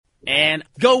And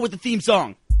go with the theme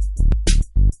song.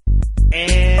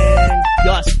 And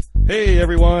Gus. Hey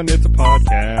everyone, it's a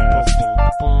podcast.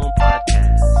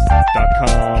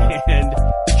 Podcast.com. And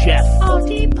Jeff.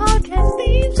 RT Podcast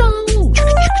theme song.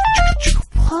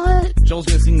 What? Joel's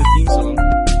gonna sing the theme song.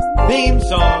 Theme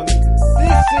song.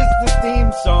 This is the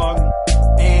theme song.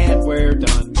 And we're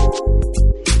done.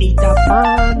 Eat the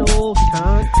final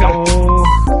countdown.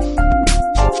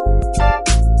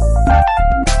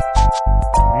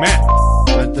 Matt.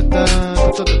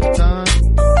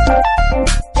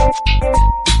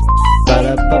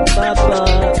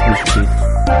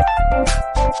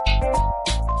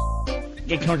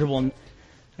 Get comfortable.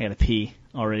 I gotta pee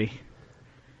already.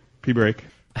 Pee break.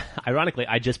 Ironically,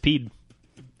 I just peed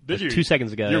Did you? 2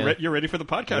 seconds ago. You're ready for the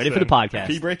podcast. Ready for the podcast.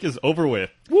 Pee break is over with.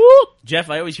 Woo! Jeff,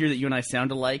 I always hear that you and I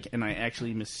sound alike, and I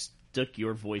actually mistook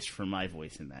your voice for my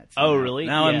voice in that. So Oh, really?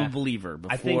 Now Yeah. I'm a believer.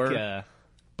 Before, I think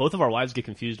both of our wives get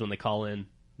confused when they call in.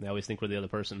 They always think we're the other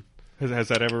person. Has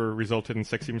that ever resulted in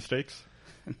sexy mistakes?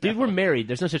 Dude, we're married.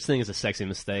 There's no such thing as a sexy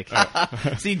mistake.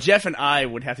 See, Jeff and I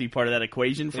would have to be part of that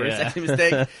equation for a Yeah. sexy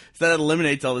mistake, so that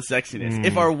eliminates all the sexiness.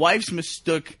 If our wives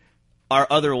mistook our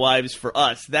other wives for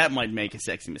us, that might make a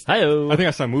sexy mistake. Hi-oh. I think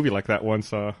I saw a movie like that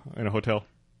once in a hotel.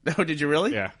 Oh, did you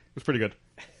really? Yeah, it was pretty good.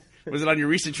 Was it on your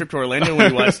recent trip to Orlando when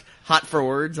you watched Hot for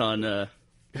Words on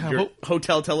your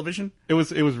hotel television? It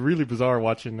was really bizarre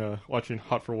watching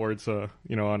Hot for Words on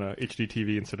a HD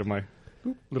TV instead of my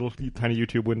little tiny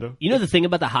YouTube window. You know the thing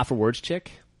about the Hot for Words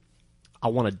chick? I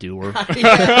want to do her.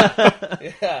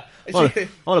 Yeah. I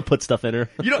want to put stuff in her.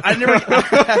 You know, I never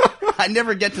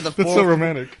get to the That's so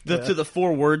romantic. to the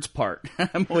 4 words part.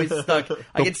 I'm always stuck.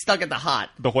 I get stuck at the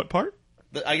hot. The what part?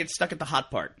 I get stuck at the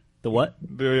hot part. The what?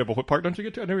 But what part don't you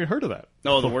get to? I never even heard of that.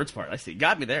 Oh, the words part. I see.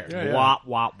 Got me there. Yeah. Wop,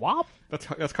 wop, wop.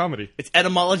 That's comedy. It's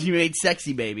etymology made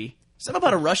sexy, baby. Something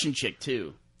about a Russian chick,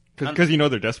 too. Because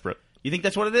they're desperate. You think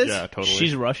that's what it is? Yeah, totally.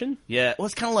 She's Russian? Yeah. Well,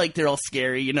 it's kind of like they're all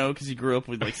scary, because you grew up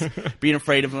with being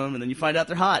afraid of them, and then you find out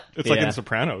they're hot. It's like in Yeah. The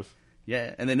Sopranos.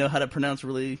 Yeah, and they know how to pronounce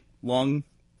really long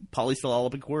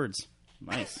polysyllabic words.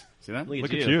 Nice. See that?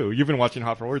 Look at you. You've been watching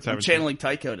Hot for Words, I'm haven't you? channeling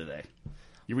Tycho today.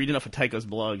 You read enough of Tycho's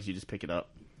blogs, you just pick it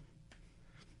up.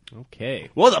 Okay.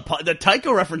 Well, the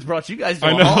Tycho reference brought you guys to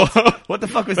I a know. halt. What the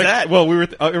fuck was that? Well,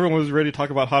 everyone was ready to talk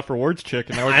about Hot for Words chick,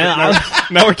 and now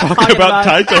we're talking about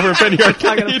Tycho over Penny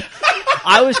Arcade.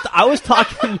 I was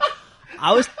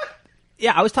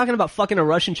talking about fucking a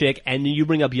Russian chick, and you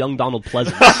bring up young Donald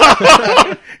Pleasance.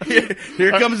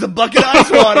 Here comes the bucket of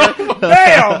ice water.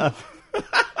 Bam!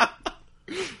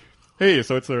 Hey,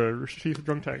 so it's a Rooster Teeth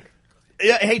drunk tank.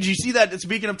 Yeah, hey, did you see that?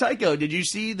 Speaking of Tycho, did you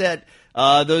see that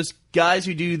those guys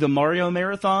who do the Mario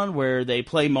Marathon, where they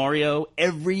play Mario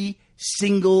every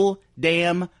single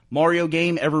damn Mario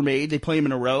game ever made, they play them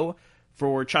in a row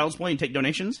for Child's Play and take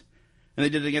donations? And they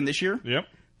did it again this year? Yep.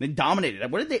 They dominated it.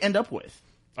 What did they end up with?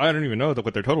 I don't even know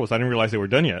what their total was. I didn't realize they were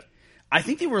done yet. I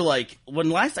think they were when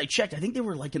last I checked, I think they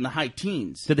were in the high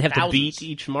teens. Did they have Thousands. to beat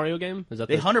each Mario game? Is that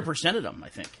They 100%ed them, I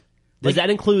think. Does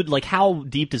that include, how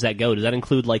deep does that go? Does that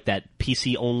include, that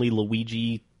PC-only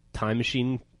Luigi time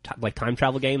machine, time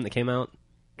travel game that came out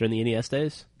during the NES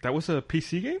days? That was a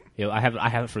PC game? Yeah, I have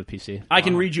it for the PC. I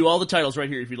can read you all the titles right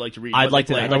here if you'd like to read. I'd like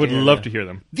to. I would love to hear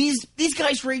them. These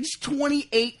guys raised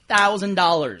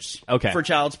 $28,000 Okay. for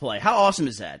Child's Play. How awesome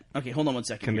is that? Okay, hold on one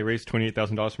second. Can they raise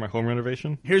 $28,000 for my home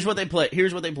renovation? Here's what they played.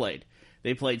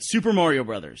 They played Super Mario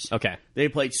Brothers. Okay. They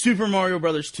played Super Mario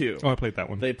Brothers 2. Oh, I played that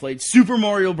one. They played Super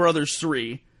Mario Brothers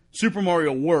 3, Super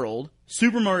Mario World,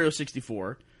 Super Mario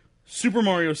 64, Super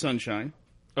Mario Sunshine,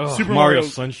 Super Mario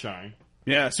Sunshine.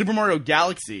 Yeah, Super Mario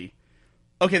Galaxy.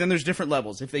 Okay, then there's different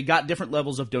levels. If they got different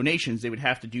levels of donations, they would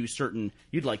have to do certain,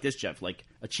 you'd like this, Jeff,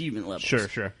 achievement levels.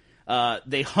 Sure.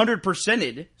 They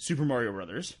 100%ed Super Mario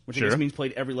Brothers, which I Sure. guess means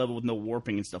played every level with no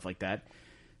warping and stuff like that.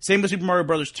 Same with Super Mario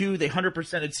Brothers 2. They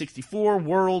 100%ed 64,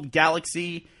 World,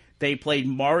 Galaxy. They played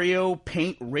Mario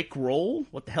Paint Rick Roll.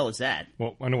 What the hell is that?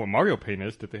 Well, I know what Mario Paint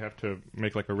is. Did they have to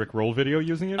make a Rick Roll video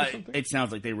using it or something? It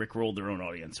sounds like they Rick rolled their own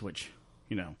audience, which,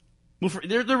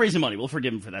 they're raising money. We'll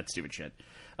forgive them for that stupid shit.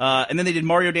 And then they did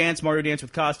Mario Dance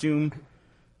with costume,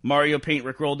 Mario Paint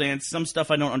Rick Roll Dance, some stuff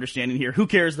I don't understand in here. Who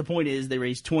cares? The point is they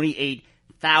raised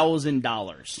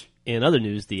 $28,000. In other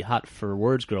news, the Hot for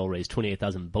Words girl raised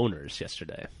 28,000 boners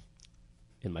yesterday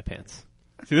in my pants.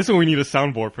 See, this is when we need a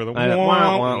soundboard for the I know.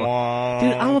 wah, wah.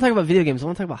 Dude, I don't want to talk about video games. I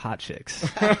want to talk about hot chicks.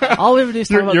 All we ever do is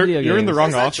talk about video games. You're in the wrong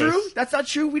Is that office. true? That's not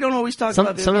true. We don't always talk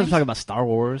about video Sometimes games. we talk about Star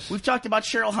Wars. We've talked about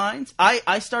Cheryl Hines.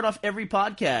 I start off every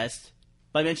podcast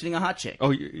by mentioning a hot chick. Oh,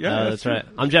 yeah, That's true. right.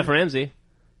 I'm Jeff Ramsey.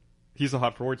 He's a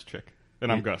Hot for Words chick.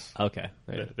 And I'm Gus. Okay.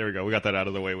 Yeah, there we go. We got that out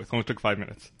of the way. It only took 5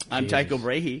 minutes. I'm Tycho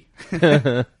Brahe.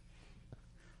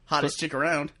 Hottest chick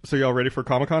around. So y'all ready for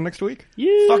Comic-Con next week?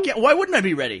 Yeah. Fuck yeah. Why wouldn't I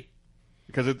be ready?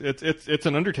 Because it's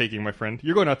an undertaking, my friend.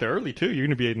 You're going out there early, too. You're going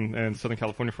to be in Southern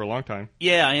California for a long time.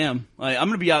 Yeah, I am. I'm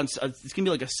going to be out. It's going to be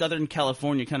like a Southern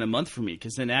California kind of month for me,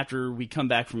 because then after we come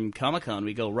back from Comic-Con,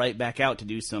 we go right back out to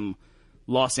do some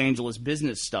Los Angeles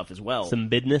business stuff as well. Some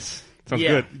business. Sounds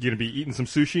good. You're going to be eating some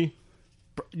sushi?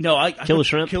 No, I Killer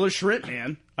Shrimp? Killer Shrimp,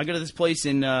 man. I go to this place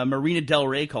in Marina Del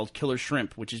Rey called Killer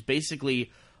Shrimp, which is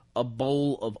basically a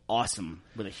bowl of awesome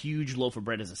with a huge loaf of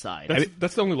bread as a side.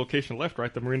 That's the only location left,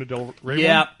 right? The Marina Del Rey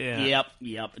Yep, one?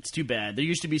 yep. It's too bad. There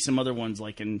used to be some other ones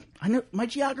like I know my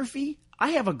geography.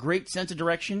 I have a great sense of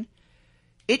direction.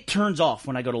 It turns off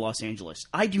when I go to Los Angeles.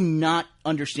 I do not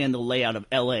understand the layout of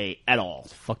LA at all.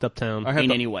 Fucked up town.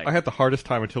 Any way. I had the hardest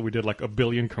time until we did like 1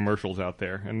 billion commercials out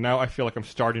there, and now I feel like I'm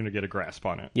starting to get a grasp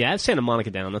on it. Yeah, I have Santa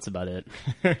Monica down. That's about it.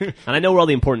 And I know where all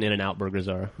the important In-N-Out burgers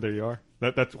are. There you are.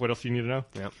 That's what else you need to know?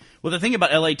 Yeah. Well, the thing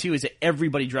about LA too is that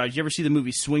everybody drives. You ever see the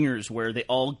movie Swingers, where they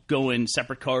all go in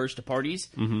separate cars to parties?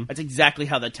 Mm-hmm. That's exactly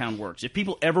how that town works. If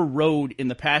people ever rode in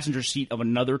the passenger seat of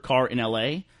another car in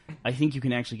LA, I think you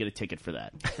can actually get a ticket for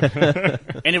that.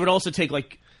 And it would also take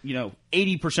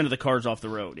 80% of the cars off the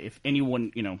road. If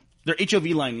anyone, their HOV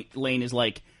lane is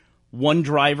like one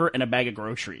driver and a bag of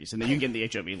groceries, and then you get in the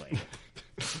HOV lane.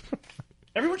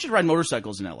 Everyone should ride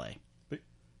motorcycles in LA.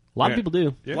 A lot of people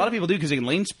do. Yeah. A lot of people do because they can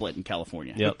lane split in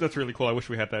California. Yep. That's really cool. I wish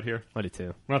we had that here. I do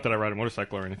too. Not that I ride a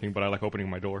motorcycle or anything, but I like opening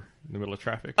my door in the middle of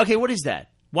traffic. Okay, what is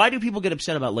that? Why do people get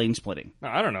upset about lane splitting? No,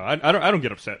 I don't know. I don't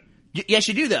get upset. Yes,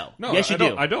 you do, though. No, yes, you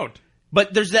do. I don't.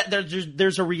 But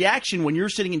there's a reaction when you're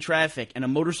sitting in traffic and a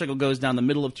motorcycle goes down the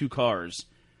middle of two cars,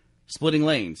 splitting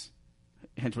lanes.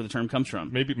 Hence where the term comes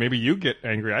from. Maybe you get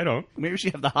angry. I don't. Maybe we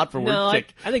should have the hot for word No,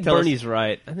 chick. I think tell us- Bernie's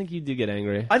right. I think you do get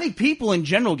angry. I think people in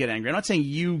general get angry. I'm not saying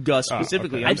you, Gus,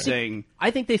 specifically. okay. I'm saying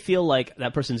I think they feel like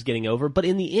that person's getting over, but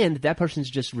in the end, that person's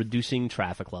just reducing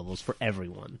traffic levels for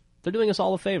everyone. They're doing us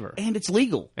all a favor. and it's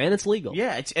legal. And it's legal.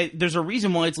 Yeah, there's a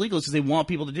reason why it's legal. It's because they want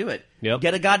people to do it. Yep.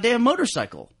 Get a goddamn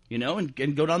motorcycle,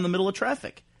 and go down the middle of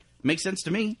traffic. Makes sense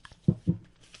to me.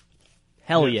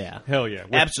 Hell yeah. Hell yeah.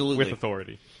 Absolutely. With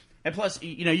authority. And plus,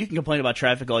 you can complain about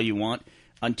traffic all you want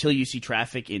until you see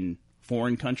traffic in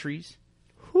foreign countries.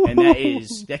 And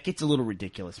that gets a little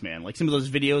ridiculous, man. Like some of those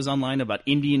videos online about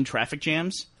Indian traffic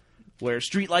jams where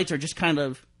street lights are just kind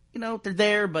of, they're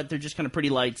there, but they're just kind of pretty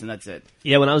lights and that's it.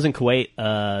 Yeah, when I was in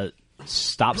Kuwait,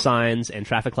 stop signs and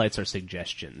traffic lights are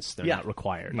suggestions. They're not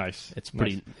required. Nice. It's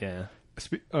pretty, Nice.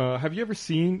 yeah. Have you ever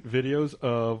seen videos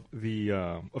of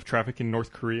of traffic in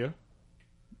North Korea?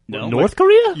 No, North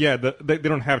Korea? Yeah, they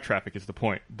don't have traffic is the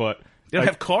point, but they don't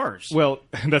have cars. Well,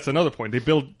 that's another point. They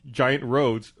build giant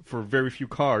roads for very few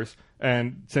cars,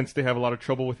 and since they have a lot of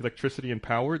trouble with electricity and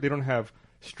power, they don't have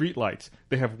street lights.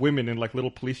 They have women in like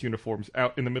little police uniforms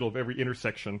out in the middle of every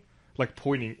intersection, like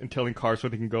pointing and telling cars where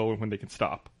they can go and when they can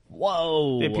stop.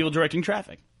 Whoa. They have people directing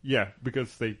traffic. Yeah,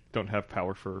 because they don't have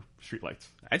power for street lights.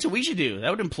 That's what we should do. That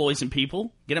would employ some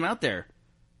people. Get them out there.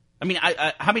 I mean,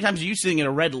 how many times are you sitting at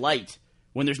a red light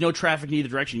when there's no traffic in either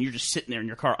direction? You're just sitting there in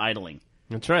your car idling.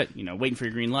 That's right. Waiting for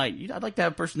your green light. I'd like to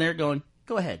have a person there going,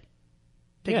 go ahead.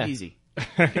 Take Yeah. it easy.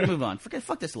 Take a move on.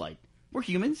 Fuck this light. We're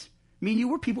humans. Me and you,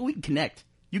 we're people. We can connect.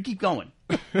 You keep going.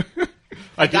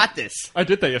 I got this. I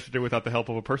did that yesterday without the help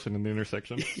of a person in the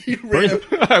intersection. You ran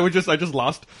I just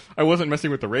lost. I wasn't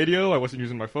messing with the radio. I wasn't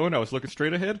using my phone. I was looking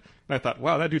straight ahead, and I thought,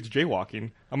 "Wow, that dude's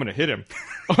jaywalking. I'm gonna hit him."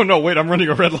 Oh no, wait, I'm running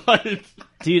a red light.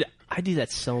 Dude, I do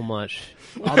that so much.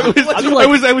 I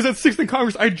was at 6th and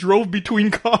Congress. I drove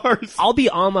between cars. I'll be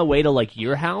on my way to like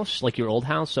your house, like your old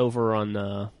house over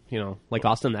on, like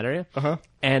Austin, that area.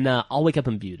 And I'll wake up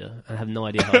in Buda. I have no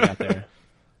idea how I got there.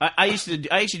 I used to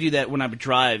do that when I would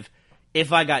drive.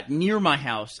 If I got near my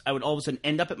house, I would all of a sudden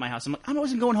end up at my house. I'm like, I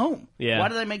wasn't going home. Yeah. Why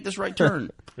did I make this right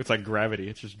turn? It's like gravity.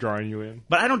 It's just drawing you in.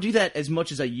 But I don't do that as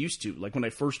much as I used to. Like when I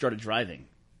first started driving,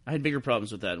 I had bigger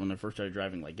problems with that when I first started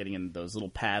driving, like getting in those little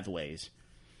pathways.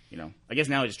 I guess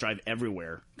now I just drive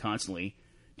everywhere, constantly,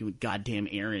 doing goddamn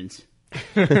errands.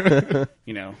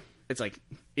 It's like,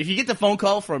 if you get the phone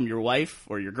call from your wife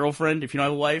or your girlfriend, if you don't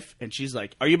have a wife, and she's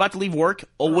like, are you about to leave work?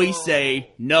 Always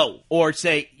say no. Or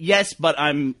say, yes, but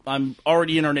I'm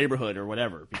already in our neighborhood or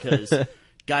whatever. Because,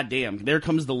 goddamn, there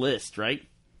comes the list, right?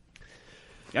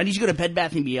 I need you to go to Bed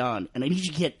Bath & Beyond, and I need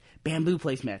you to get bamboo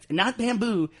placemats. And not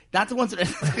bamboo, not the ones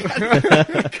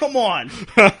that... Come on.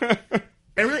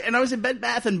 And I was at Bed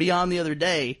Bath & Beyond the other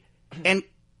day, and,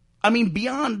 I mean,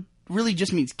 Beyond really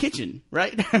just means kitchen,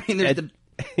 right? I mean, there's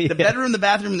the bedroom, the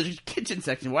bathroom, and there's a kitchen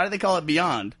section. Why do they call it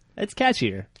Beyond? It's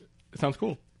catchier. It sounds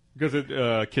cool because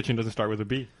kitchen doesn't start with a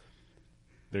B.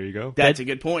 There you go. That's a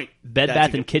good point. Bed That's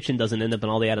Bath a and good- Kitchen doesn't end up in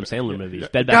all the Adam Sandler movies. yeah.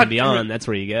 Bed Bath God and damn Beyond, it. that's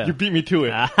where you go. You beat me to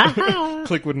it.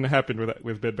 Click wouldn't have happened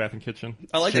with Bed Bath and Kitchen.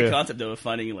 I like Yeah. that concept though of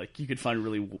finding like you could find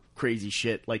really crazy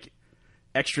shit like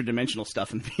extra dimensional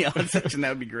stuff in the Beyond section. That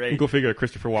would be great. Go figure.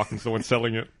 Christopher Walken's the one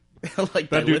selling it. Like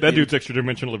That dude's extra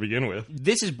dimensional to begin with.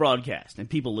 This is broadcast and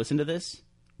people listen to this,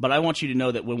 but I want you to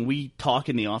know that when we talk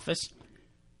in the office,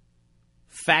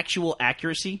 factual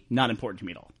accuracy not important to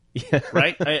me at all. Yeah.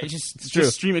 Right? It's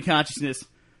just stream of consciousness.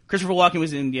 Christopher Walken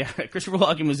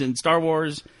was in Star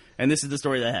Wars, and this is the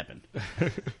story that happened.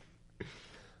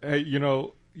 Hey,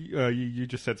 you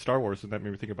just said Star Wars, and that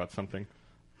made me think about something.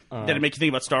 Did it make you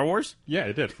think about Star Wars? Yeah,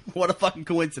 it did. What a fucking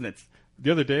coincidence.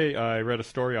 The other day, I read a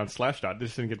story on Slashdot.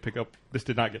 This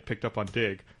did not get picked up on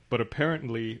Dig, but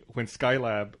apparently, when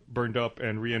Skylab burned up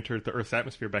and re-entered the Earth's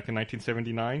atmosphere back in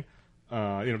 1979,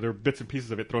 there were bits and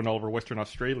pieces of it thrown all over Western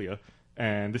Australia.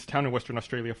 And this town in Western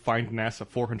Australia fined NASA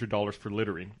 $400 for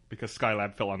littering because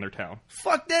Skylab fell on their town.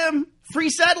 Fuck them. Free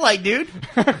satellite, dude.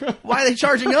 Why are they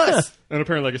charging us? And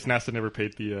apparently, I guess NASA never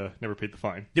paid the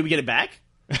fine. Did we get it back?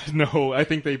 No, I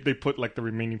think they put like the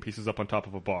remaining pieces up on top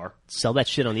of a bar. Sell that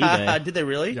shit on eBay. Did they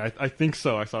really? Yeah, I think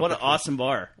so. I saw. What an pictures. awesome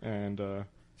bar. And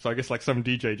so I guess like some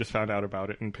DJ just found out about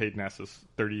it and paid NASA's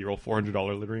 30-year-old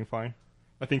 $400 littering fine.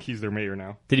 I think he's their mayor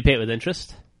now. Did he pay it with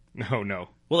interest? No.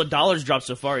 Well, the dollar's dropped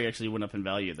so far, he actually went up in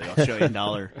value, the Australian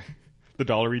dollar. The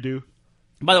dollar do.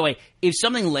 By the way, if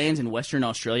something lands in Western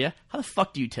Australia, how the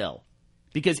fuck do you tell?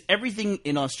 Because everything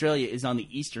in Australia is on the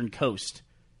eastern coast.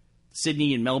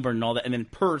 Sydney and Melbourne and all that. And then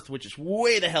Perth, which is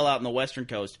way the hell out on the western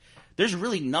coast. There's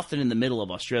really nothing in the middle of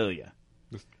Australia.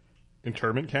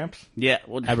 Internment camps? Yeah.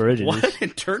 Well, Aborigines. What?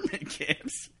 Internment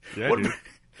camps? Yeah, What-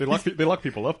 dude. They lock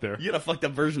people up there. You got a fucked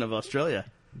up version of Australia.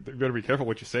 You better be careful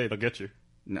what you say. They'll get you.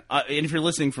 No, and if you're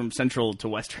listening from Central to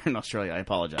Western Australia, I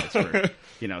apologize for,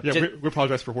 Yeah, just- we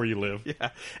apologize for where you live. yeah.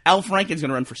 Al Franken's going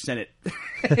to run for Senate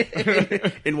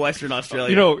in Western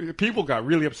Australia. People got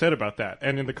really upset about that.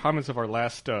 And in the comments of our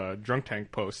last Drunk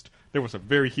Tank post, there was a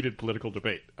very heated political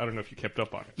debate. I don't know if you kept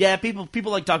up on it. Yeah, people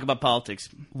like talk about politics.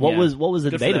 What Yeah. was the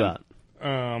Good for debate them.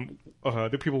 about?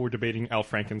 The people were debating Al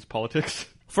Franken's politics.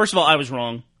 First of all, I was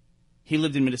wrong. He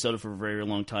lived in Minnesota for a very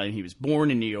long time. He was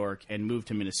born in New York and moved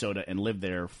to Minnesota and lived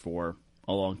there for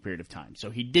a long period of time.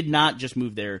 So he did not just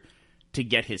move there to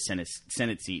get his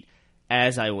Senate seat,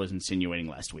 as I was insinuating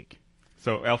last week.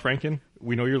 So, Al Franken,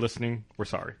 we know you're listening. We're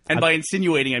sorry. And by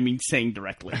insinuating, I mean saying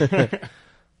directly.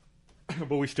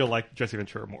 But we still like Jesse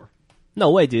Ventura more.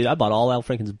 No way, dude. I bought all Al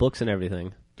Franken's books and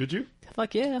everything. Did you?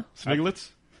 Fuck yeah.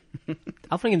 Sniglets?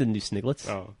 Al Franken didn't do Sniglets.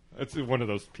 Oh, it's one of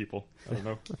those people. I don't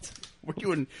know. We're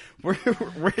doing. This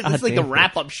is like the damn.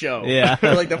 wrap-up show. Yeah.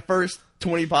 For like the first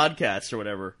 20 podcasts or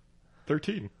whatever.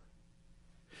 13.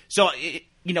 So,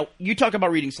 you talk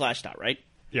about reading Slashdot, right?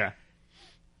 Yeah.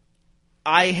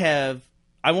 I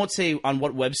won't say on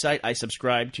what website I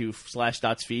subscribe to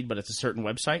Slashdot's feed, but it's a certain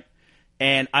website.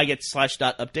 And I get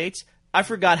Slashdot updates. I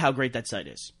forgot how great that site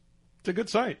is. It's a good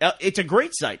site. It's a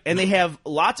great site. And they have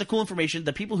lots of cool information.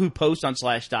 The people who post on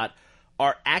Slashdot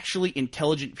are actually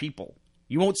intelligent people.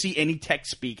 You won't see any tech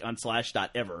speak on Slashdot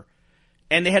ever.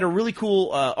 And they had a really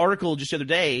cool article just the other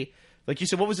day. Like you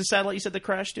said, what was the satellite you said that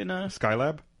crashed in?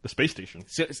 Skylab? The space station.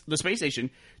 The space station.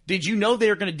 Did you know they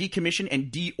are going to decommission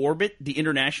and deorbit the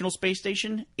International Space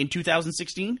Station in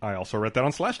 2016? I also read that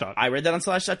on Slashdot. I read that on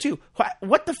Slashdot too.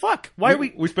 What the fuck? Why are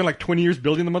we? We spent like 20 years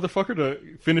building the motherfucker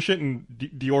to finish it and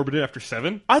deorbit it after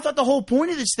 7? I thought the whole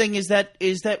point of this thing is that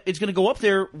it's going to go up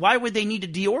there. Why would they need to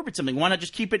deorbit something? Why not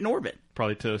just keep it in orbit?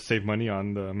 Probably to save money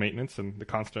on the maintenance and the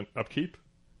constant upkeep.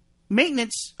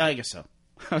 Maintenance, I guess so.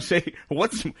 I'll say,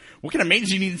 what kind of maintenance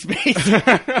do you need in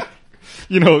space?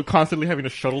 Constantly having to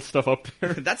shuttle stuff up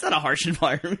there. That's not a harsh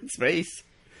environment, space.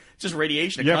 It's just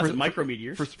radiation and constant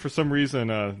micrometeors. For some reason,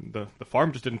 the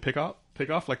farm just didn't pick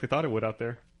off like they thought it would out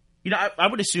there. I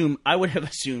would have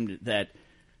assumed that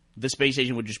the space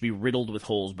station would just be riddled with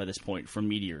holes by this point from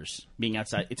meteors being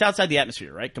outside. It's outside the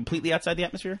atmosphere, right? Completely outside the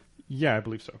atmosphere? Yeah, I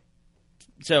believe so.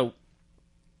 So,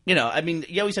 you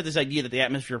always have this idea that the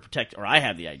atmosphere I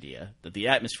have the idea that the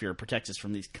atmosphere protects us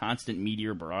from these constant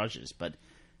meteor barrages, but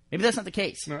maybe that's not the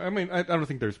case. No, I don't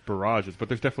think there's barrages, but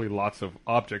there's definitely lots of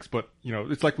objects. But,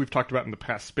 it's like we've talked about in the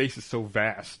past. Space is so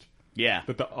vast Yeah.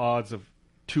 that the odds of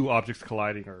two objects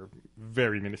colliding are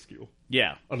very minuscule.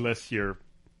 Yeah. Unless you're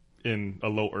in a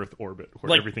low Earth orbit where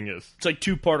Like- everything is. It's like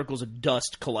two particles of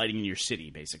dust colliding in your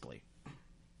city, basically.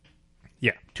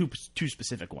 Yeah. Two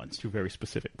specific ones. Two very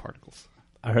specific particles.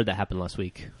 I heard that happened last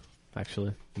week,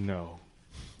 actually. No.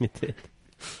 It did.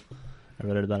 I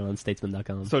wrote about it on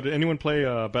Statesman.com. So did anyone play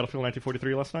Battlefield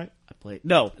 1943 last night? I played.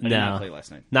 No, I did not play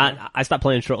last night. I stopped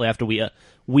playing shortly after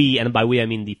we, and by we I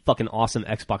mean the fucking awesome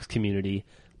Xbox community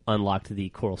unlocked the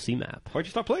Coral Sea map. Why'd you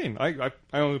stop playing? I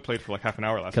only played for like half an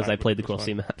hour last night. Because I played the Coral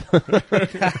Sea map.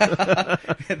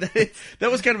 That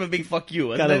was kind of a big fuck you,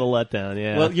 wasn't Kind it? of a letdown,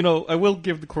 yeah. Well, I will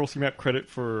give the Coral Sea map credit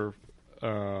for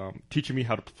teaching me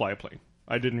how to fly a plane.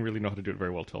 I didn't really know how to do it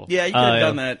very well till. Yeah, you could have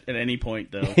done that at any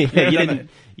point, though. you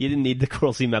didn't need the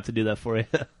Coral Sea map to do that for you.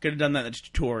 Could have done that in the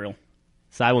tutorial.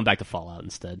 So I went back to Fallout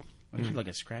instead. Like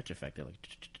a scratch effect, like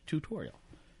tutorial.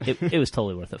 It was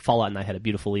totally worth it. Fallout and I had a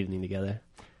beautiful evening together.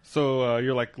 So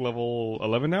you're like level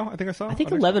 11 now, I think I saw? I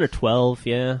think 11 or 12,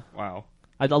 yeah. Wow.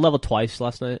 I leveled twice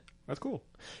last night. That's cool.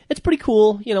 It's pretty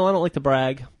cool. I don't like to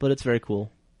brag, but it's very cool.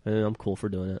 And I'm cool for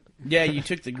doing it. Yeah, you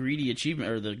took the greedy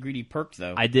achievement, or the greedy perk,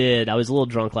 though. I did. I was a little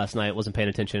drunk last night, wasn't paying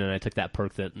attention, and I took that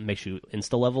perk that makes you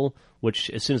insta-level,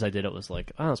 which as soon as I did it was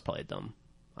like, oh, that's probably a dumb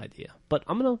idea. But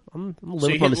I'm gonna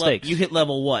live with my mistakes. You hit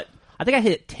level what? I think I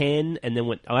hit 10 and then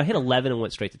I hit 11 and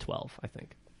went straight to 12, I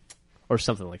think. Or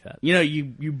something like that.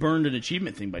 You burned an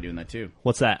achievement thing by doing that, too.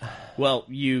 What's that? Well,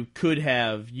 you could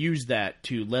have used that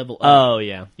to level up. Oh,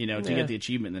 yeah. To get the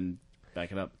achievement and then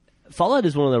back it up. Fallout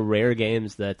is one of the rare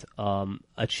games that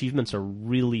achievements are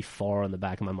really far on the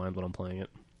back of my mind when I'm playing it.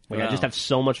 I just have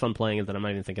so much fun playing it that I'm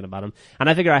not even thinking about them. And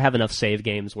I figure I have enough save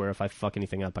games where if I fuck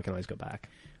anything up, I can always go back.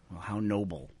 Well, how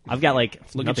noble. I've got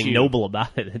Look nothing at you. noble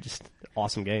about it. It's just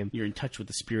awesome game. You're in touch with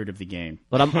the spirit of the game.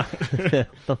 But I'm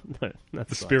The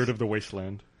spirit of the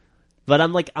wasteland. But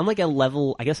I'm like a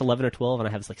level, I guess 11 or 12, and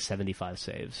I have like 75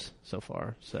 saves so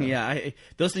far. So Yeah,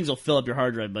 those things will fill up your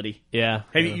hard drive, buddy. yeah.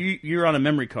 Hey, you're on a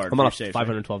memory card. I'm for on your a saves,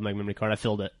 512 meg memory card. I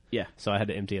filled it. Yeah. So I had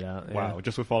to empty it out. Yeah. Wow,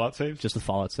 just with Fallout saves? Just the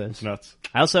Fallout saves. It's nuts.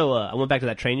 I also I went back to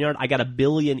that train yard. I got 1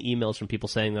 billion emails from people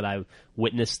saying that I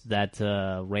witnessed that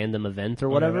random event or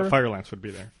whatever. Fire Lance would be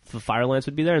there. The Fire Lance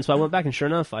would be there, and so I went back, and sure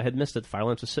enough, I had missed it. The Fire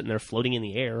Lance was sitting there floating in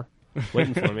the air,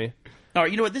 waiting for me. All right,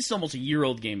 you know what? This is almost a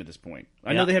year-old game at this point.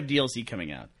 I know they have DLC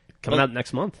coming out. Coming out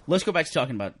next month. Let's go back to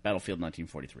talking about Battlefield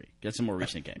 1943. Get some more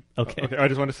recent game. Okay. Okay, I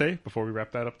just want to say, before we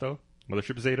wrap that up, though,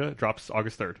 Mothership Zeta drops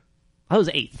August 3rd. I was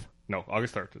 8th. No,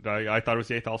 August 3rd. I thought it was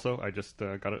the 8th also. I just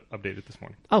got it updated this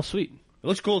morning. Oh, sweet. It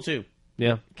looks cool, too.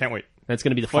 Yeah. Can't wait. And it's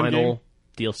going to be the Fun final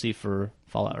DLC for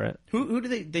Fallout, right? Who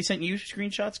did they sent you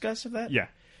screenshots, Gus, of that? Yeah.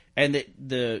 And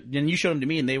then you showed them to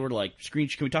me, and they were like, Can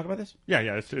we talk about this? Yeah,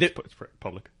 it's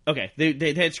public. Okay.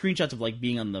 They had screenshots of like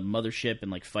being on the mothership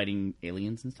and like fighting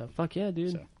aliens and stuff. Fuck yeah,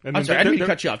 dude. And I'm then sorry, I didn't mean to there-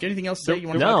 cut you off. Anything else to say you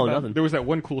want to No, talk about? nothing. There was that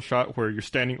one cool shot where you're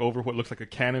standing over what looks like a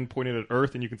cannon pointed at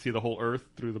Earth, and you can see the whole Earth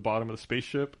through the bottom of the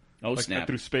spaceship. Oh, like, snap.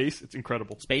 Through space. It's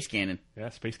incredible. Space cannon.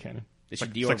 Yeah, space cannon. They It's should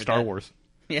like, deorbit it's like Star that. Wars.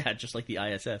 Yeah, just like the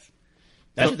ISS.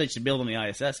 That's what they should build on the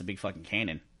ISS, a big fucking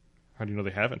cannon. How do you know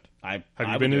they haven't? Have Have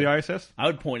you been to the ISS? I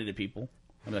would point it at people.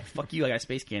 I'd be like, fuck you, I got a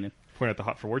space cannon. Point at the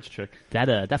Hot for Words chick.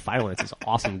 That Fire Lance is an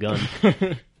awesome gun.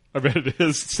 I bet it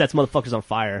is. Sets motherfuckers on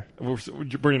fire.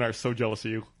 Bernie and I are so jealous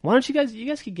of you. Why don't you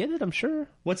guys could get it, I'm sure.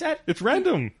 What's that? It's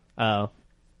random. Oh.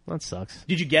 That sucks.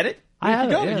 Did you get it? I have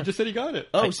You got it, it. yeah. You just said you got it.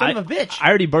 Oh, son of a bitch. I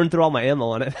already burned through all my ammo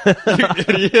on it. You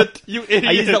idiot. You idiot.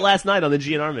 I used it last night on the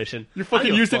GNR mission. You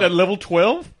fucking used it at level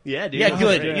 12? Yeah, dude. yeah,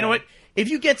 good. yeah. You know what? If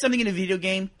you get something in a video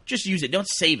game, just use it. Don't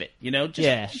save it.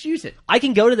 Just use it. I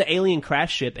can go to the alien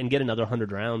crash ship and get another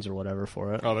 100 rounds or whatever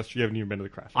for it. Oh, you haven't even been to the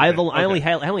crash. I Okay.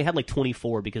 only had like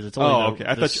 24 because it's only. Oh, okay.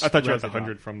 I thought you had the reservoir.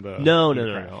 100 from the. No.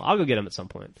 crash. I'll go get them at some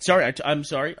point. Sorry, I'm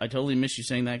sorry. I totally missed you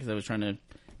saying that because I was trying to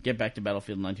get back to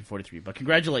Battlefield 1943. But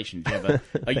congratulations. You have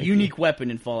a unique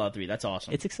weapon in Fallout 3. That's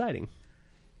awesome. It's exciting.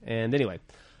 And anyway,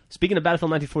 speaking of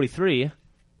Battlefield 1943,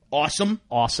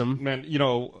 awesome. Man,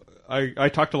 I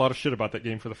talked a lot of shit about that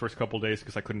game for the first couple days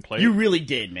because I couldn't play You it. really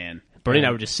did, man. Bernie and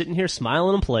I were just sitting here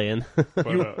smiling and playing.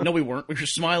 But, No, we weren't. We were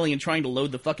smiling and trying to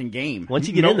load the fucking game. Once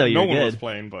you get in, though, you're no one good. was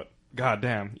playing, but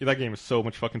goddamn, that game is so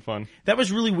much fucking fun. That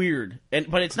was really weird.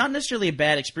 But it's not necessarily a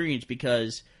bad experience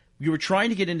because you were trying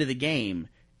to get into the game,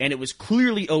 and it was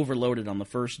clearly overloaded on the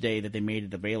first day that they made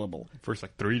it available. First,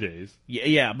 3 days.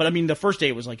 Yeah, but I mean, the first day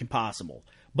it was like impossible.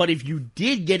 But if you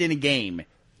did get in a game,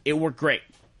 it worked great.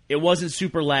 It wasn't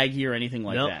super laggy or anything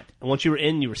like Nope. that. And once you were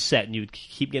in, you were set, and you'd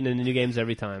keep getting into new games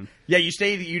every time. Yeah, you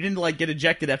didn't like get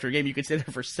ejected after a game. You could stay there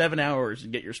for 7 hours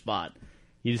and get your spot.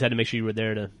 You just had to make sure you were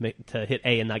there to hit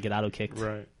A and not get auto kicked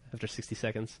Right. after 60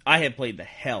 seconds. I had played the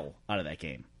hell out of that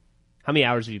game. How many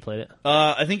hours have you played it?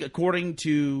 I think according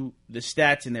to the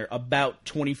stats in there, about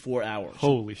 24 hours.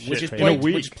 Holy shit. Which is In a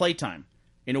week? Which is playtime.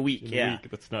 In a week, In a yeah. week,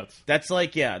 that's nuts. That's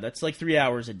like 3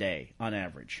 hours a day on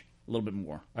average. A little bit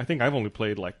more. I think I've only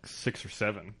played 6 or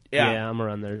 7. Yeah. I'm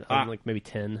around there. I'm like maybe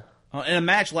 10. And a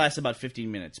match lasts about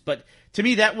 15 minutes. But to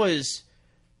me, that was...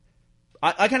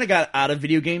 I kind of got out of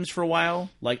video games for a while.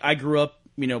 Like, I grew up,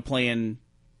 playing...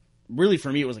 Really,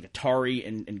 for me, it was like Atari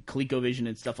and ColecoVision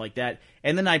and stuff like that.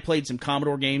 And then I played some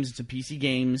Commodore games and some PC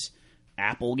games,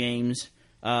 Apple games,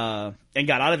 and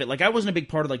got out of it. Like, I wasn't a big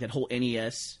part of like that whole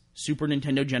NES, Super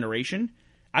Nintendo generation.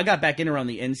 I got back in around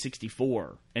the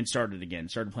N64 and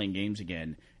started playing games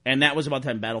again. And that was about the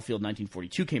time Battlefield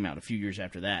 1942 came out a few years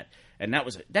after that. And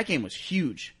that game was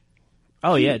huge.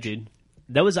 Oh, huge. Yeah, dude.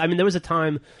 There was a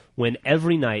time when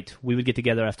every night we would get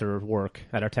together after work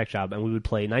at our tech job and we would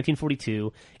play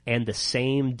 1942 and the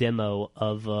same demo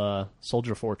of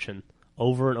Soldier of Fortune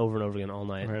over and over and over again all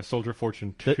night. Oh, yeah, Soldier of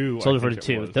Fortune 2. Soldier of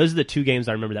Fortune 2. Those are the two games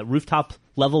I remember. That rooftop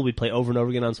level we'd play over and over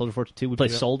again on Soldier of Fortune 2. We'd play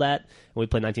Soldat and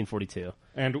we'd play 1942.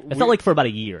 And it felt like for about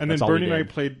a year. And then Bernie and I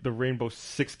played the Rainbow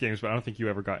Six games, but I don't think you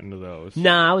ever got into those.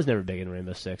 Nah, I was never big in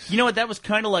Rainbow Six. You know what? That was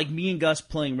kind of like me and Gus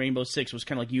playing Rainbow Six was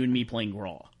kind of like you and me playing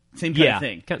Graw. Same kind of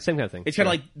thing. Same kind of thing. It's kind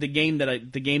of like the game that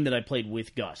I played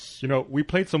with Gus. We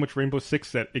played so much Rainbow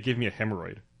Six that it gave me a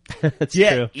hemorrhoid. That's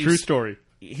true. True story.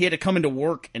 He had to come into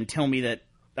work and tell me that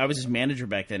I was his manager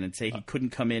back then and say he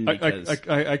couldn't come in because...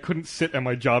 I couldn't sit at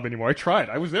my job anymore. I tried.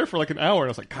 I was there for like an hour and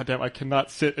I was like, God damn, I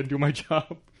cannot sit and do my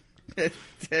job. At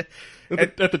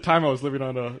the time I was living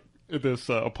on this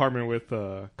apartment with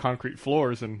concrete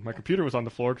floors and my computer was on the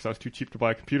floor because I was too cheap to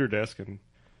buy a computer desk, and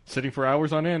sitting for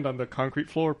hours on end on the concrete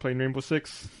floor playing Rainbow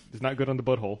Six is not good on the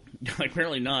butthole.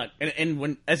 Apparently not. And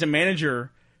when, as a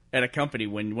manager at a company,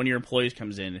 when one of your employees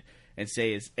comes in and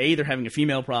says, A, they're having a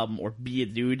female problem, or B, a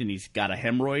dude and he's got a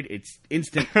hemorrhoid, it's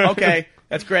instant, okay,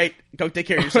 that's great, go take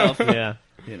care of yourself. Yeah.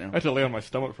 I had to lay on my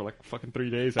stomach for like fucking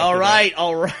 3 days. All right.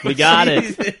 We got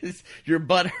it. Your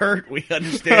butt hurt, we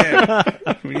understand.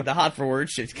 We need the hot for word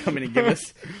shit to come in and give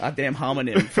us a damn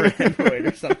homonym for a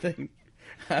hemorrhoid or something.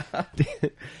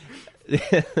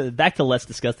 Back to less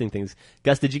disgusting things.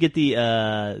 Gus, did you get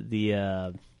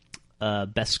the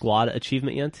best squad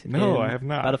achievement yet? No, I have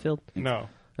not. Battlefield? No.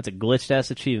 That's a glitched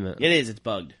ass achievement. It is. It's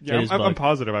bugged. Yeah, I'm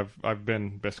positive I've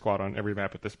been best squad on every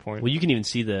map at this point. Well, you can even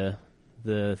see the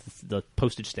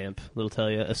postage stamp. It'll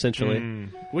tell you essentially.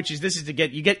 Which is you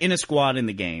get in a squad in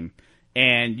the game,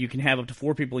 and you can have up to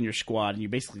 4 people in your squad, and you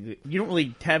don't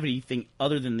really have anything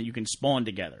other than that you can spawn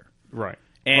together. Right.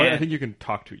 And well, I think you can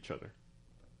talk to each other.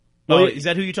 Oh, is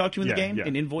that who you talk to in the game? Yeah.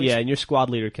 In Invoice? Yeah, and your squad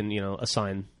leader can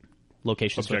assign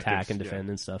locations to attack and defend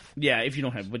and stuff. Yeah, if you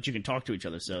don't have, but you can talk to each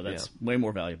other, so that's way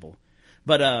more valuable.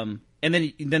 But and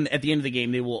then at the end of the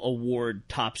game, they will award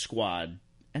top squad,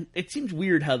 and it seems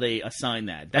weird how they assign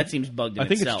that. That seems bugged in I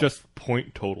think itself. it's just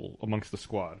point total amongst the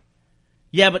squad.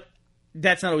 Yeah, but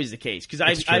that's not always the case, because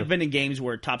I've been in games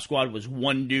where top squad was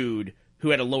one dude who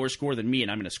had a lower score than me,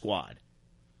 and I'm in a squad.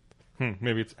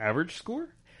 Maybe it's average score?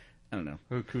 I don't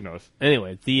know. Who knows?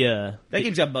 Anyway, that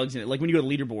game's got bugs in it. Like when you go to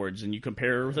leaderboards and you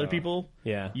compare with other people.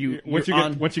 Yeah. Once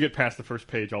you get past the first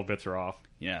page, all bets are off.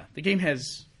 Yeah, the game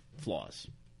has flaws,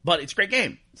 but it's a great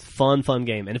game. It's a fun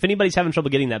game. And if anybody's having trouble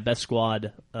getting that best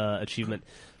squad achievement,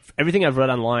 everything I've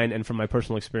read online and from my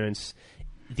personal experience,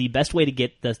 the best way to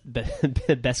get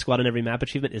the best squad in every map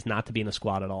achievement is not to be in a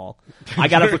squad at all. I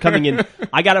got it for coming in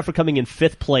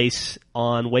 5th place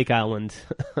on Wake Island.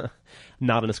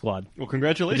 Not in a squad. Well,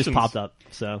 congratulations. It just popped up.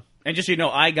 So, and just so you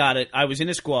know, I got it. I was in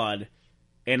a squad,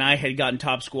 and I had gotten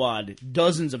top squad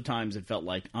dozens of times, it felt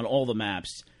like, on all the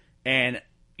maps. And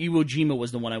Iwo Jima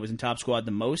was the one I was in top squad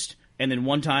the most. And then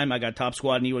one time I got top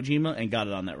squad in Iwo Jima and got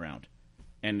it on that round.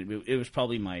 And it was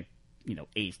probably my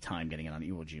 8th time getting it on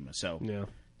Iwo Jima. So yeah.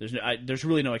 There's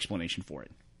really no explanation for it.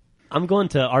 I'm going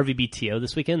to RVB TO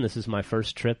this weekend. This is my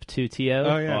first trip to TO.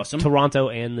 Oh, yeah. Awesome. Toronto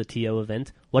and the TO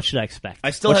event. What should I expect?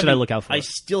 What should I look out for? I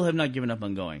still have not given up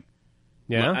on going.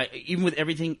 Yeah? Even with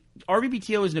everything. RVB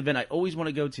TO is an event I always want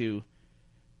to go to,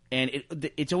 and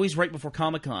it's always right before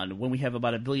Comic-Con when we have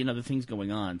about 1 billion other things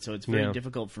going on, so it's very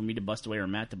difficult for me to bust away or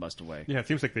Matt to bust away. Yeah, it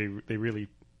seems like they really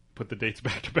put the dates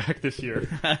back to back this year.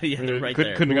 Yeah, they're right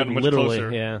there. Couldn't have gotten much Literally,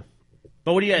 closer. yeah.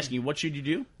 But what are you asking? What should you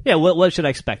do? Yeah, what should I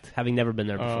expect, having never been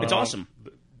there before? It's awesome.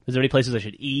 Is there any places I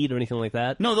should eat or anything like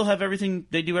that? No, they'll have everything.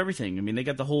 They do everything. I mean, they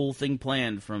got the whole thing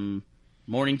planned from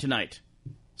morning to night.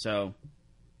 So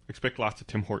expect lots of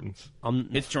Tim Hortons.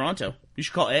 It's Toronto. You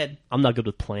should call Ed. I'm not good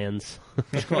with plans.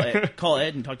 You should call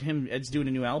Ed and talk to him. Ed's doing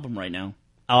a new album right now.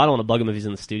 Oh, I don't want to bug him if he's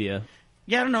in the studio.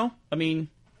 Yeah, I don't know. I mean,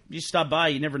 you stop by.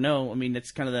 You never know. I mean,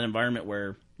 it's kind of that environment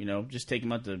where, just take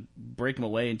him out to break him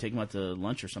away and take him out to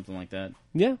lunch or something like that.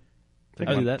 Yeah.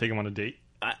 I'll do that. Take him on a date.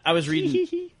 I was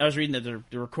reading that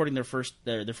they're recording their first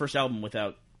album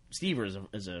without Steve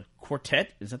as a quartet.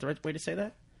 Is that the right way to say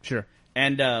that? Sure.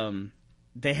 And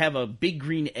they have a big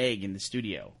green egg in the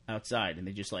studio outside, and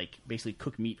they just like basically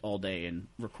cook meat all day and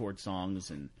record songs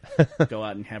and go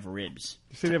out and have ribs.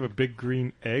 You say they have a big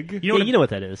green egg? You know what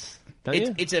that is, don't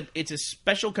you? It's a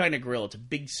special kind of grill. It's a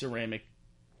big ceramic,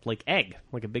 Like egg,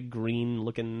 like a big green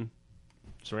looking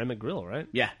ceramic grill, right?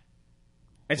 yeah.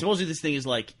 And supposedly this thing is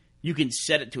like you can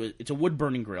set it to it's a wood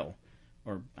burning grill,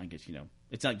 or I guess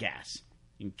it's not gas,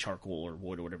 charcoal or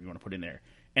wood or whatever you want to put in there.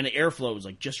 And the airflow is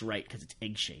like just right because it's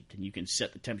egg-shaped, and you can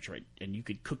set the temperature right, and you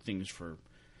could cook things for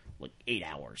like 8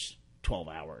 hours, 12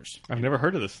 hours. I've never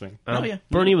heard of this thing. Oh, yeah.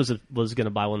 Bernie was going to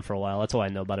buy one for a while. That's all I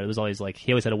know about it. It was always like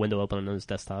he always had a window open on his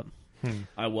desktop.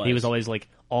 I was. He was always like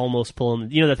almost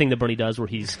pulling. You know the thing that Bernie does where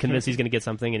he's convinced he's going to get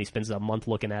something and he spends a month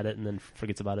looking at it and then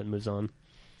forgets about it and moves on.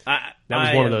 That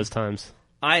was one of those times.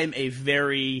 I am a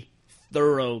very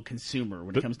thorough consumer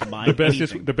when it comes to buying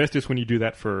anything. The best is when you do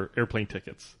that for airplane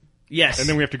tickets. Yes. And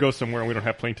then we have to go somewhere and we don't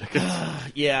have plane tickets.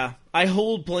 Yeah. I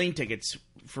hold plane tickets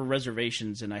for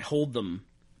reservations, and I hold them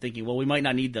thinking, well, we might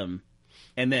not need them.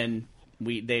 And then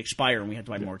they expire, and we have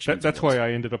to buy more expensive That's ones. why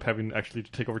I ended up having actually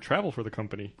to take over travel for the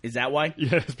company. Is that why?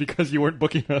 Yes, because you weren't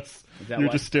booking us. Is that You would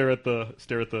why? just stare at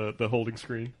the holding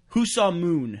screen. Who saw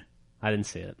Moon? I didn't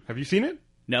see it. Have you seen it?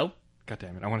 No? God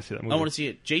damn it! I want to see that movie. I want to see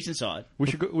it. Jason saw it. We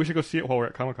should go see it while we're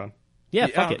at Comic-Con. Yeah, I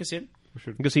fuck can it. see it. We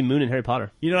should. Go see Moon and Harry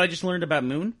Potter. You know what I just learned about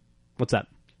Moon? What's that?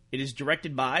 It is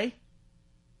directed by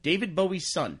David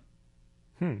Bowie's son.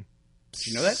 Did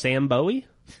you know that? Sam Bowie?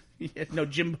 No,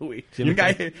 Jim Bowie. The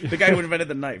guy who invented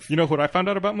the knife. You know what I found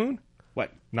out about Moon?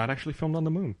 What? Not actually filmed on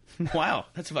the moon. Wow,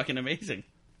 that's fucking amazing.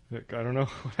 Like, I don't know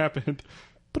what happened.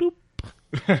 Bloop.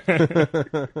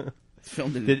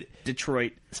 Filmed in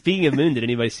Detroit. Speaking of Moon, did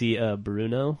anybody see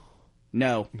Bruno?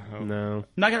 No. No.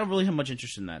 Not gonna really have much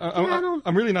interest in that.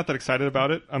 I'm really not that excited about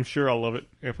it. I'm sure I'll love it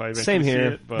if I eventually Same see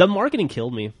here. it. But, The marketing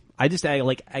killed me. I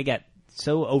got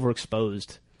so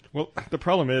overexposed. well, the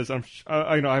problem is, I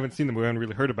haven't seen the movie. I haven't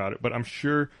really heard about it, but I'm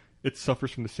sure it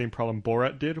suffers from the same problem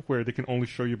Borat did, where they can only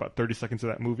show you about 30 seconds of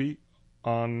that movie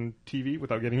on TV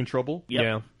without getting in trouble. Yep.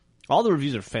 Yeah. All the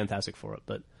reviews are fantastic for it,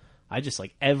 but I just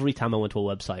every time I went to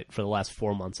a website for the last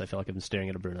 4 months, I feel like I've been staring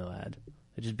at a Bruno ad.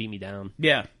 It just beat me down.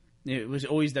 Yeah. It was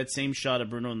always that same shot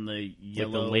of Bruno in the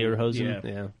yellow... Like the layer hosen. Yeah.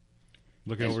 Yeah.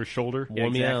 Looking over his shoulder. Yeah,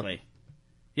 Warm me out. exactly.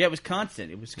 Yeah, it was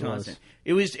constant. It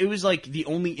was like the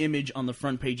only image on the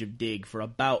front page of Dig for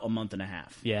about a month and a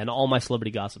half. Yeah, and all my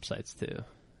celebrity gossip sites, too.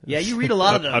 Yeah, you read a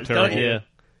lot of those, don't you? Yeah.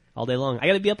 All day long. I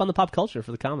got to be up on the pop culture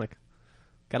for the comic.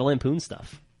 Got to lampoon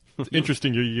stuff. It's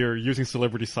interesting you're using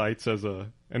celebrity sites as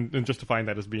and justifying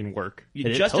that as being work.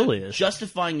 It totally is.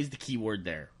 Justifying is the key word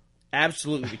there.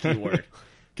 Absolutely the key word.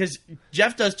 Because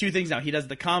Jeff does two things now. He does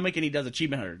the comic and he does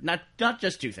Achievement Hunter. Not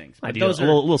just two things. I do Those a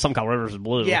little something called Rivers of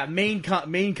Blue. Yeah, main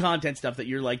content stuff that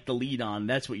you're like the lead on.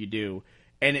 That's what you do.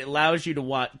 And it allows you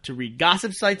to read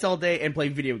gossip sites all day and play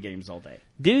video games all day.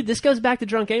 Dude, this goes back to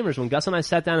Drunk Gamers. When Gus and I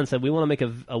sat down and said, we want to make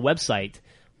a website,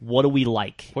 what do we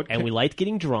like? And we liked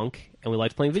getting drunk, and we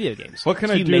liked playing video games. What can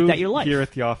so I you do make that your life. here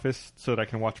at the office so that I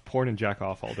can watch porn and jack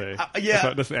off all day?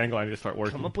 Yeah. That's the angle I need to start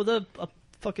working. Come up with a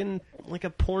fucking, like a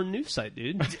porn news site,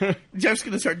 dude. Jeff's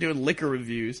going to start doing liquor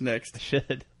reviews next.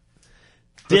 Should.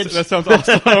 That sounds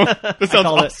awesome. That sounds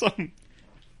awesome.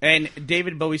 And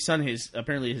David Bowie's son,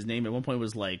 apparently his name at one point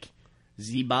was like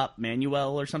Zbop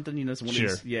Manuel or something. You know,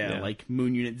 like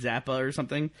Moon Unit Zappa or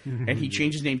something. And he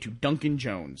changed his name to Duncan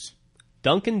Jones.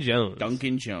 Duncan Jones.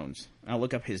 Duncan Jones. I'll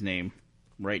look up his name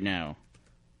right now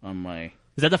on my...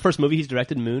 Is that the first movie he's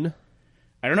directed, Moon?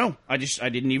 I don't know. I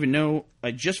didn't even know.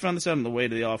 I just found this out on the way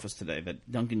to the office today,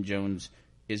 that Duncan Jones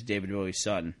is David Bowie's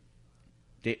son.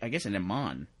 I guess an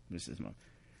Iman. This is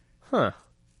Huh.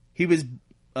 He was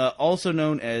also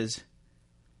known as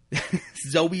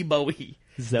Zoe Bowie.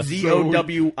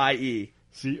 Z-O-W-I-E.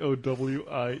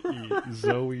 Z-O-W-I-E.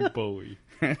 Zoe Bowie.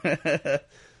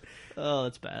 Oh,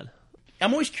 that's bad.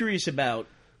 I'm always curious about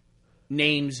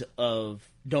names of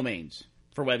domains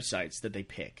for websites that they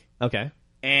pick. Okay.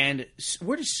 And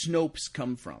where does Snopes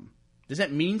come from? Does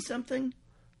that mean something?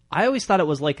 I always thought it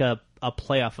was like a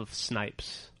playoff of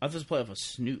Snipes. I thought it was a playoff of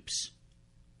Snoops.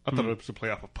 I thought it was a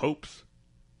playoff of Popes.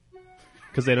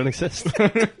 Because they don't exist.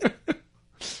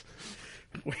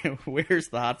 Where's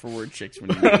the hot for word chicks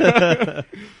when you need it?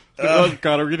 Oh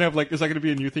God, are we gonna have is that gonna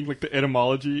be a new thing, like the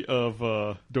etymology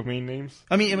of domain names?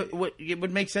 I mean, it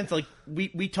would make sense. Like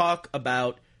we talk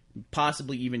about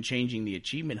possibly even changing the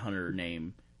Achievement Hunter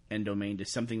name and domain to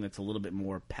something that's a little bit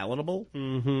more palatable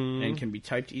and can be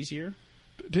typed easier.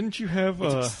 Didn't you have?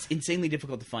 It's insanely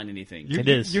difficult to find anything. It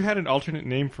is. You had an alternate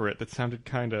name for it that sounded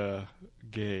kind of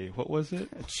gay. What was it?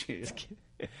 It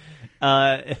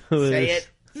was, Say it.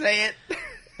 Say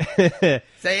it.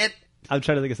 Say it. I'm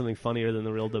trying to think of something funnier than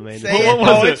the real domain. Say it. What was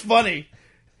Oh, it? it's funny.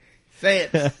 Say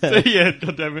it. Yeah,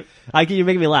 God damn it. You're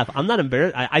making me laugh. I'm not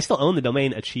embarrassed. I still own the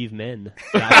domain achievemen.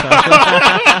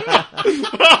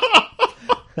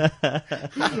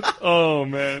 Oh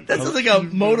man. That sounds like a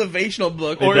motivational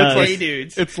book Or for it's gay like-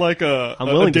 dudes. It's like a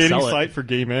willing to dating sell it. site for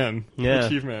gay men. Yeah.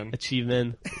 Achievement.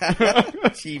 Achievemen.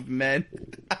 Achievement.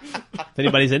 If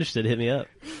anybody's interested, hit me up.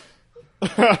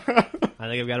 I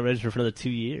think I've got to register for another 2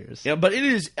 years. Yeah, but it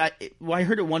is. I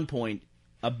heard at one point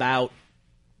about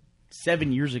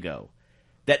 7 years ago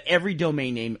that every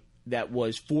domain name that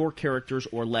was 4 characters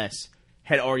or less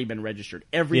had already been registered.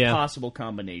 Every Yeah. possible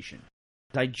combination.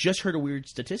 I just heard a weird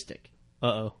statistic.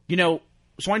 Uh-oh. You know,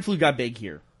 swine flu got big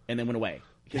here and then went away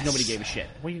because nobody gave a shit.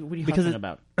 What are you talking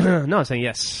about? No, I'm saying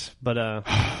yes, but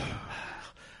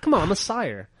come on, I'm a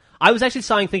sire. I was actually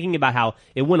sighing thinking about how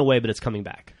it went away, but it's coming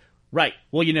back. Right.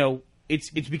 Well, you know, it's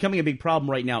becoming a big problem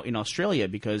right now in Australia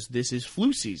because this is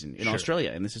flu season in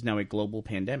Australia, and this is now a global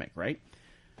pandemic, right?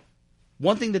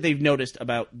 One thing that they've noticed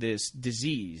about this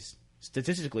disease,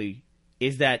 statistically,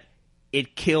 is that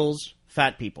it kills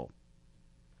fat people.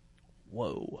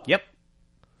 Whoa. Yep.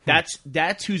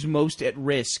 That's who's most at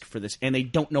risk for this, and they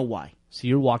don't know why. So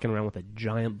you're walking around with a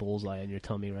giant bullseye in your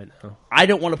tummy right now. I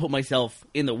don't want to put myself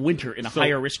in the winter in a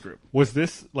higher risk group. Was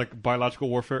this like biological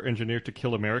warfare engineered to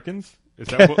kill Americans? Is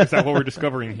that what we're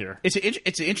discovering here? It's an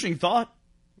interesting thought.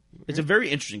 It's a very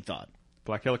interesting thought.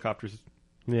 Black helicopters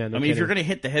Yeah, no I mean, if you're kidding. going to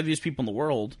hit the heaviest people in the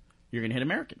world, you're going to hit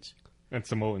Americans and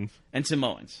Samoans. and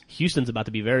Samoans Houston's about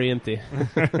to be very empty.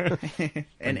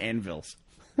 and anvils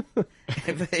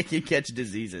if they can catch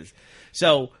diseases.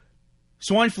 So,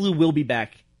 swine flu will be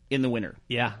back in the winter.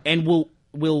 Yeah. And we'll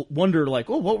wonder, like,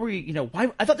 oh, what were you, you know,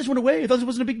 why? I thought this went away. I thought this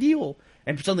wasn't a big deal.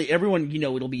 And suddenly everyone, you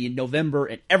know, it'll be in November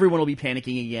and everyone will be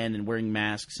panicking again and wearing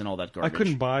masks and all that I garbage.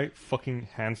 couldn't buy fucking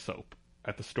hand soap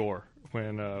at the store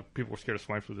when people were scared of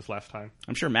swine flu this last time.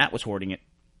 I'm sure Matt was hoarding it.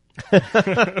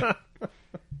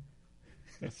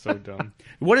 That's so dumb.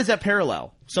 What is that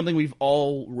parallel? Something we've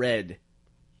all read,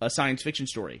 a science fiction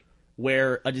story,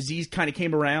 where a disease kind of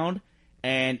came around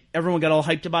and everyone got all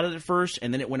hyped about it at first,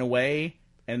 and then it went away,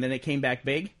 and then it came back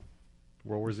big.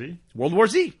 World War Z? World War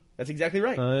Z. That's exactly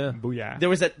right. Oh, yeah. Booyah. There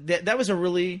was that was a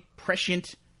really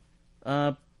prescient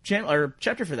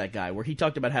chapter for that guy, where he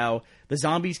talked about how the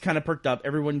zombies kind of perked up,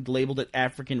 everyone labeled it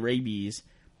African rabies,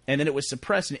 and then it was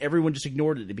suppressed, and everyone just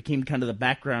ignored it. It became kind of the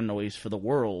background noise for the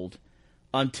world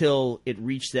until it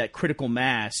reached that critical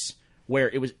mass where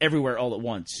it was everywhere all at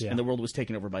once, and the world was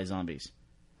taken over by zombies.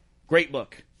 Great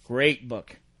book. Great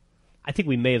book. I think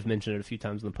we may have mentioned it a few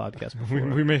times in the podcast before.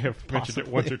 we may have mentioned it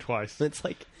once or twice. It's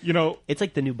like It's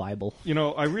like the new Bible.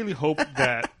 I really hope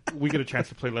that we get a chance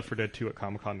to play Left 4 Dead 2 at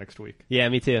Comic-Con next week. Yeah,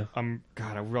 me too. I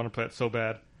want to play it so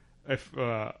bad. If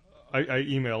I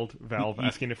emailed Valve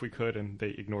asking if we could, and they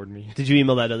ignored me. Did you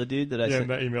email that other dude that I Yeah,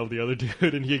 sent? and I emailed the other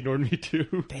dude, and he ignored me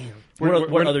too. Damn.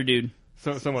 What other dude?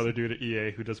 Some other dude at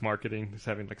EA who does marketing is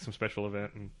having like some special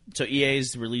event. And So EA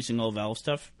is releasing all Valve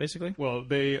stuff, basically? well,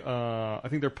 they I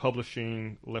think they're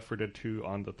publishing Left 4 Dead 2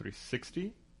 on the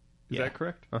 360. Is that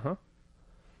correct? Uh-huh.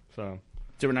 So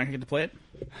So we're not going to get to play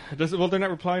it? well, they're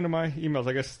not replying to my emails.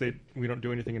 I guess we don't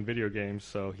do anything in video games,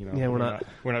 so Yeah, we're not.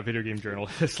 we're not video game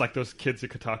journalists like those kids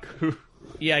at Kotaku.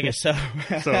 Yeah, I guess so.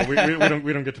 So we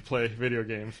don't get to play video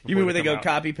games. You mean where they come go out.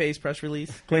 copy, paste, press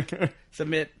release, click,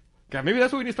 submit? God, maybe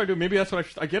that's what we need to start doing. Maybe that's what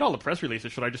I get all the press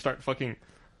releases. Should I just start fucking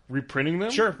reprinting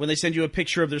them? Sure. When they send you a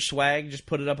picture of their swag, just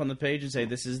put it up on the page and say,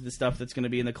 this is the stuff that's going to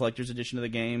be in the collector's edition of the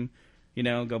game. You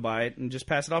know, go buy it and just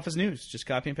pass it off as news. Just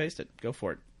copy and paste it. Go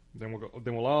for it. Then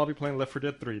we'll all be playing Left 4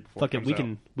 Dead 3 before Fuck it it, comes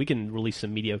out. we can release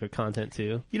some mediocre content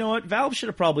too. You know what? Valve should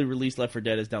have probably released Left 4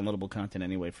 Dead as downloadable content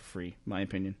anyway for free, my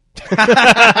opinion.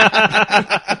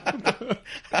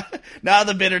 Now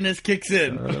the bitterness kicks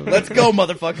in. Let's go,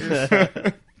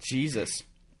 motherfuckers. Jesus.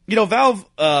 You know, Valve,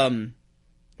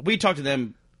 we talked to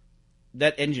them,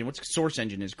 that engine, Source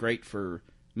Engine is great for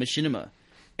machinima.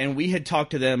 And we had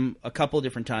talked to them a couple of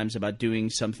different times about doing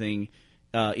something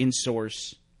in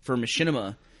Source for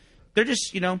machinima. They're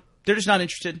just, they're just not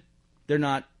interested. They're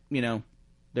not,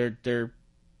 they're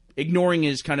ignoring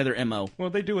is kind of their MO. Well,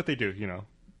 they do what they do,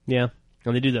 Yeah,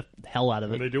 and they do the hell out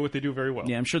of And it. they do what they do very well.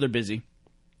 Yeah, I'm sure they're busy.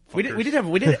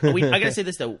 Fuckers. I gotta say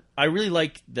this though. I really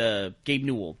liked the Gabe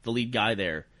Newell, the lead guy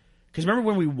there. Because remember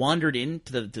when we wandered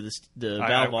into the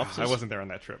Valve offices? I wasn't there on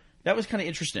that trip. That was kind of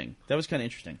interesting.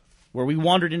 Where we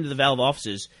wandered into the Valve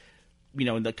offices,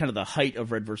 in the kind of the height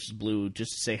of Red versus Blue,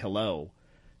 just to say hello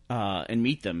and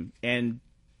meet them. And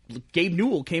Gabe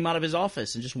Newell came out of his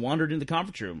office and just wandered into the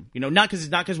conference room. Not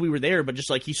because we were there, but just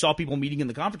like he saw people meeting in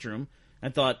the conference room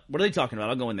and thought, "What are they talking about?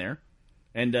 I'll go in there."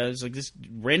 And it's like this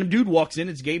random dude walks in.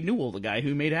 It's Gabe Newell, the guy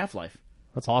who made Half-Life.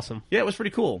 That's awesome. Yeah, it was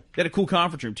pretty cool. They had a cool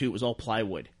conference room, too. It was all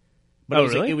plywood. But Oh, it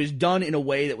was really? it was done in a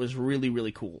way that was really,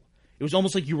 really cool. It was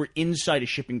almost like you were inside a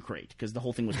shipping crate because the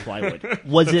whole thing was plywood.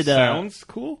 Was That it? sounds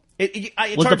cool. It's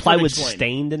Was hard the to plywood explain.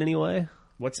 stained in any way?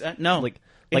 What's that? No. Like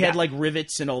it had I- like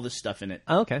rivets and all this stuff in it.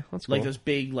 Oh, okay, that's cool. Like those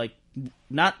big, like,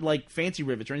 not like fancy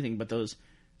rivets or anything, but those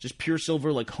just pure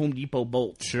silver, like Home Depot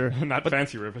bolts. Sure. Not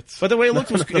fancy rivets. But the way it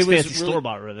looked was, Those it was fancy really,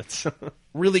 store-bought rivets.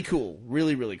 really cool.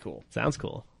 Really, really cool. Sounds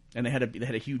cool. And they had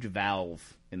a huge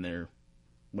valve in their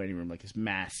waiting room, like this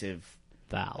massive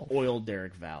Valve. oil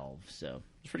derrick valve. So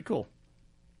it's pretty cool.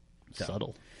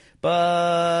 Subtle.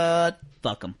 But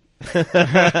fuck them.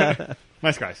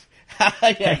 Nice guys.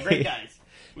 Yeah, great guys.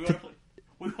 We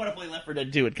want to play Left 4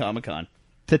 Dead 2 at Comic-Con.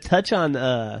 To touch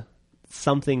on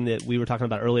something that we were talking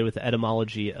about earlier with the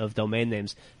etymology of domain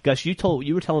names, Gus, you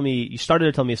started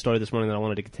to tell me a story this morning that I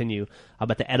wanted to continue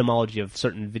about the etymology of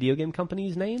certain video game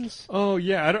companies' names. Oh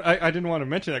yeah, I didn't want to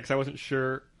mention that because I wasn't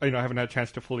sure. I haven't had a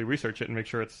chance to fully research it and make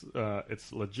sure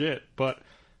it's legit. But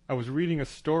I was reading a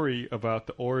story about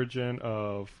the origin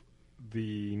of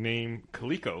the name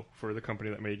Coleco for the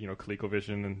company that made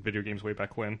ColecoVision and video games way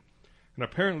back when, and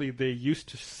apparently they used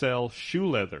to sell shoe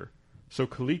leather. So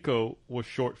Coleco was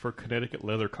short for Connecticut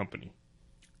Leather Company.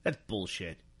 That's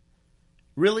bullshit.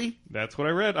 Really? That's what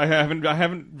I read. I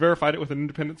haven't verified it with an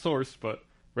independent source, but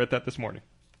read that this morning.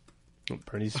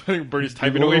 Bernie's I think Bernie's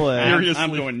typing away Google, furiously.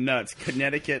 I'm going nuts.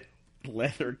 Connecticut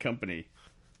Leather Company.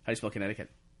 How do you spell Connecticut?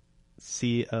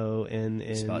 Conn.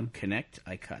 Spell connect,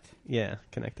 I cut. Yeah,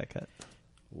 connect that cut.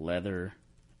 Leather.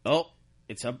 Oh,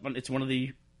 it's up. It's one of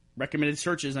the recommended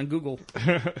searches on Google.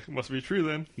 Must be true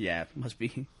then. Yeah, must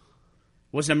be.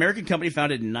 Was an American company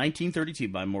founded in 1932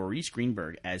 by Maurice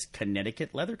Greenberg as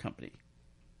Connecticut Leather Company.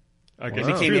 I guess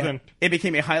Wow. it's true then. It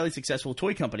became a highly successful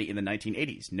toy company in the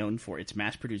 1980s, known for its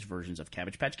mass-produced versions of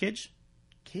Cabbage Patch Kids,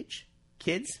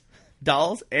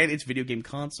 dolls, and its video game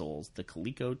consoles, the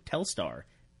Coleco Telstar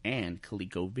and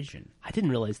ColecoVision. I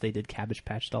didn't realize they did Cabbage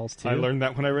Patch dolls too. I learned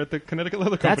that when I read the Connecticut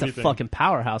Leather That's Company a thing. fucking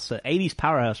powerhouse, an 80s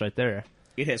powerhouse right there.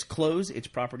 It has closed. Its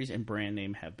properties and brand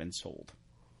name have been sold.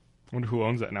 I wonder who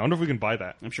owns that now. I wonder if we can buy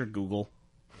that. I'm sure Google.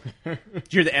 Did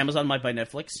you hear that Amazon might buy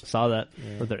Netflix? Saw that.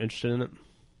 That they're interested in it.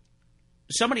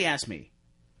 Somebody asked me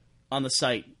on the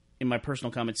site in my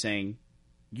personal comments saying,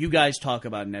 "You guys talk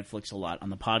about Netflix a lot on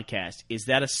the podcast. Is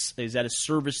that a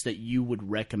service that you would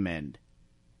recommend?"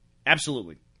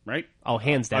 Absolutely, right? Oh,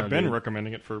 hands down. I've been dude.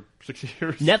 recommending it for 6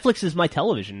 years. Netflix is my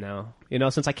television now.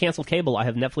 Since I canceled cable, I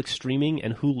have Netflix streaming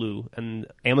and Hulu and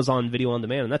Amazon Video on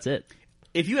Demand, and that's it.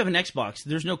 If you have an Xbox,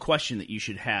 there's no question that you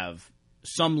should have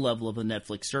some level of a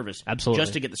Netflix service, Absolutely.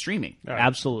 just to get the streaming. Yeah,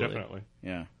 Absolutely. Definitely.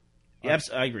 Yeah,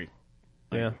 I agree.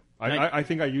 Yeah. I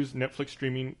think I use Netflix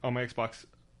streaming on my Xbox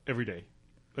every day.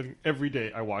 I think every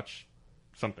day I watch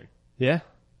something. Yeah.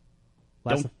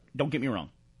 Don't get me wrong.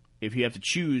 If you have to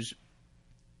choose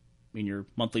in your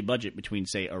monthly budget between,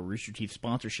 say, a Rooster Teeth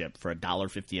sponsorship for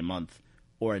 $1.50 a month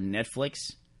or a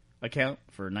Netflix account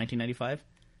for $19.95,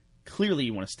 clearly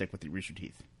you want to stick with the Rooster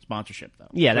Teeth sponsorship, though.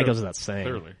 Yeah, that goes without saying.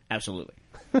 Clearly. Absolutely.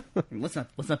 Let's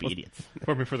not be idiots.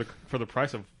 For the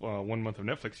price of 1 month of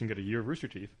Netflix, you can get a year of Rooster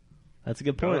Teeth. That's a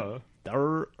good point.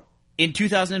 Durr. In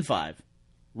 2005,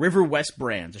 River West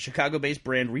Brands, a Chicago-based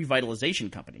brand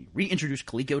revitalization company, reintroduced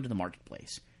Coleco to the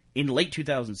marketplace. In late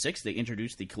 2006, they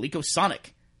introduced the Coleco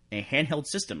Sonic, a handheld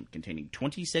system containing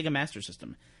 20 Sega Master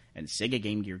System and Sega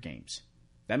Game Gear games.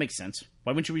 That makes sense.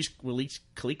 Why wouldn't you release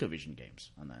ColecoVision games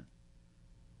on that?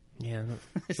 Yeah.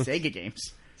 Sega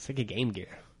games. Sega Game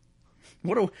Gear.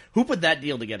 Who put that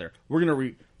deal together? We're going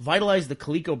to revitalize the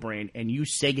Coleco brand and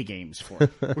use Sega games for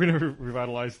it. We're going to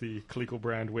revitalize the Coleco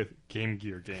brand with Game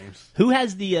Gear games. Who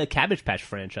has the Cabbage Patch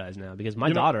franchise now? Because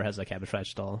my daughter has a Cabbage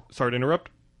Patch doll. Sorry to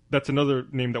interrupt. That's another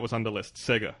name that was on the list.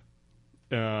 Sega.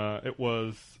 It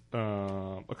was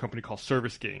a company called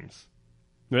Service Games.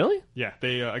 Really? Yeah,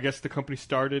 they. I guess the company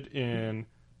started in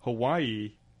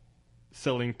Hawaii,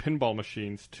 selling pinball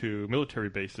machines to military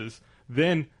bases.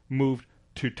 Then moved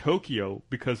to Tokyo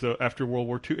because after World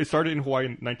War II. It started in Hawaii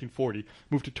in 1940.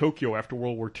 Moved to Tokyo after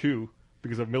World War II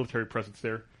because of military presence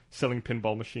there, selling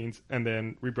pinball machines, and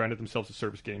then rebranded themselves as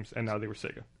Service Games, and now they were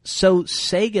Sega. So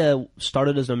Sega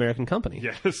started as an American company.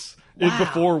 Yes, Wow.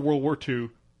 before World War II,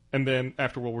 and then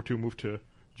after World War II moved to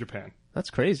Japan.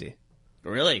 That's crazy.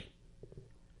 Really?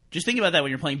 Just think about that when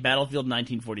you're playing Battlefield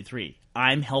 1943.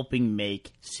 I'm helping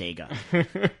make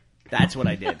Sega. That's what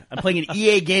I did. I'm playing an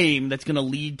EA game that's going to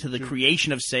lead to the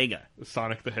creation of Sega.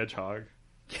 Sonic the Hedgehog.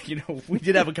 We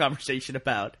did have a conversation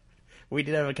about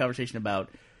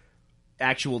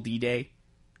actual D-Day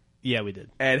Yeah, we did.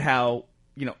 and how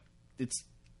it's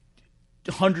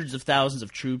hundreds of thousands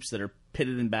of troops that are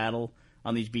pitted in battle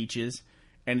on these beaches,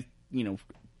 and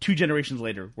 2 generations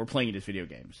later, we're playing it as video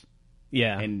games.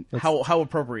 Yeah. And how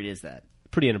appropriate is that?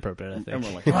 Pretty inappropriate, I think. And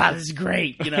we're like, wow, this is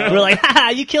great. We're like, ha,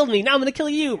 you killed me. Now I'm going to kill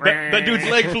you. That dude's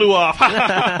leg flew off.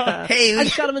 Hey, I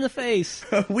shot him in the face.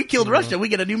 we killed Russia. We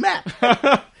get a new map.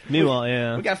 Meanwhile,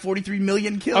 yeah. We got 43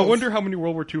 million kills. I wonder how many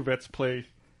World War II vets play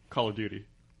Call of Duty.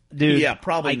 Dude, Yeah,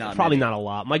 probably not, Probably maybe. not a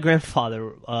lot. My grandfather,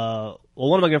 one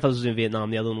of my grandfathers was in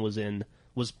Vietnam. The other one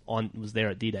was there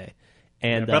at D-Day.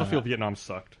 And Battlefield Vietnam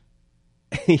sucked.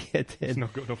 yeah, it did. No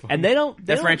fun. And they don't.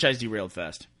 That franchise derailed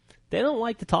fast. They don't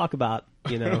like to talk about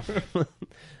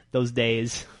those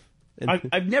days.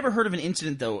 I've never heard of an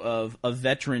incident, though, of a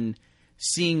veteran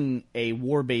seeing a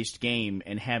war-based game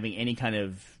and having any kind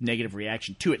of negative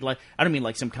reaction to it. Like, I don't mean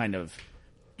like some kind of,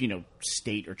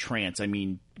 state or trance. I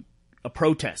mean a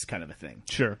protest kind of a thing.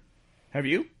 Sure. Have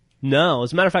you? No,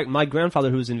 as a matter of fact, my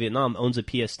grandfather, who's in Vietnam, owns a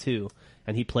PS2,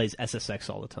 and he plays SSX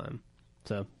all the time.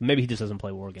 So maybe he just doesn't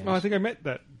play war games. Oh, I think I met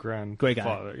that grandfather. Great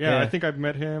guy. Yeah, Yeah. I think I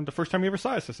met him the first time he ever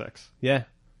saw SSX. Yeah.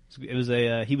 It was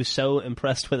he was so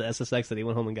impressed with SSX that he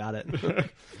went home and got it.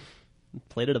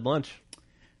 Played it a bunch.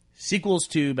 Sequels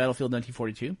to Battlefield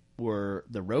 1942 were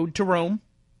The Road to Rome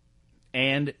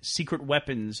and Secret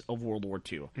Weapons of World War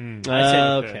II.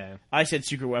 Okay. I said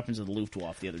Secret Weapons of the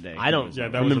Luftwaffe the other day. I don't Yeah,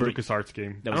 that remember. was a LucasArts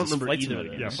game. That I don't was his remember flight either of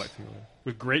simulator. those. Yeah, Flight Simulator.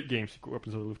 With great games, Secret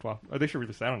Weapons of the Luftwaffe. Oh, they should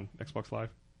release that on Xbox Live.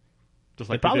 Just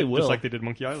like They probably did, will. Just like they did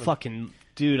Monkey Island. Fucking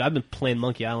dude, I've been playing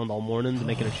Monkey Island all morning to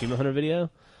make an Achievement Hunter video.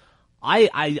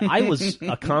 I was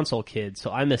a console kid,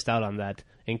 so I missed out on that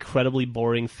incredibly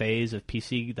boring phase of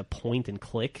PC, the point and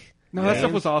click. No, that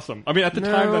stuff was awesome. I mean, at the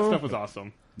time, that stuff was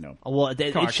awesome. No. Well,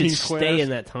 it Come on, should King's stay Quest. in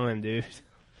that time, dude.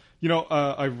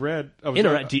 I read. I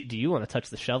was, Do you want to touch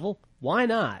the shovel? Why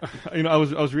not? I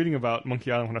was reading about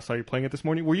Monkey Island when I saw you playing it this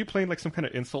morning. Were you playing like some kind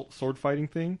of insult sword fighting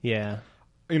thing? Yeah.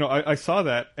 I saw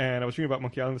that, and I was reading about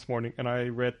Monkey Island this morning, and I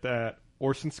read that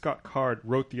Orson Scott Card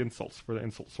wrote the insults for the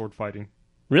insult sword fighting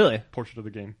Really? portion of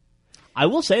the game. I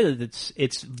will say that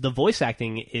it's the voice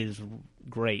acting is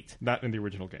great. Not in the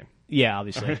original game. Yeah,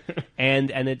 obviously, and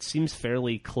it seems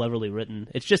fairly cleverly written.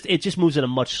 It just moves at a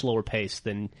much slower pace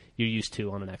than you're used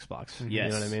to on an Xbox. Yes.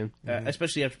 You know what I mean?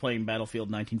 Especially after playing Battlefield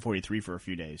 1943 for a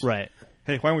few days. Right.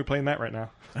 Hey, why aren't we playing that right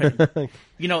now?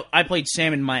 I played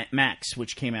Sam and Max,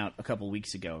 which came out a couple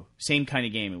weeks ago. Same kind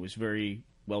of game. It was very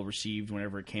well received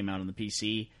whenever it came out on the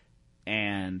PC,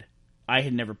 and I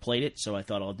had never played it, so I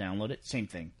thought I'll download it. Same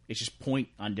thing. It's just point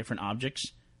on different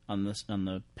objects on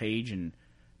the page and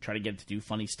try to get it to do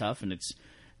funny stuff, and it's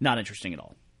not interesting at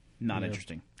all. Not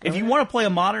interesting. If you want to play a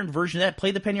modern version of that,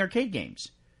 play the Penny Arcade games.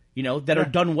 That are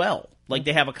done well. Like,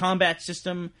 they have a combat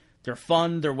system. They're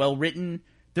fun. They're well written.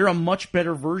 They're a much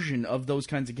better version of those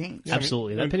kinds of games.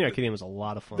 Absolutely. That Penny Arcade game was a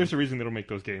lot of fun. There's a reason they don't make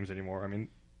those games anymore. I mean,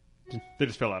 they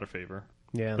just fell out of favor.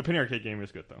 Yeah. The Penny Arcade game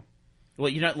is good though. Well,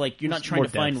 you're not trying more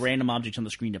to find depth. random objects on the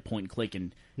screen to point and click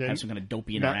and have some kind of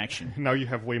dopey interaction. Now you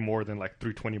have way more than like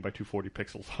 320 by 240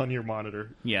 pixels on your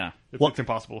monitor. Yeah. It's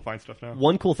impossible to find stuff now.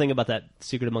 One cool thing about that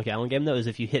Secret of Monkey Island game, though, is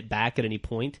if you hit back at any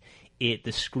point,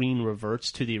 the screen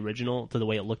reverts to the original, to the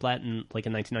way it looked like in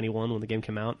 1991 when the game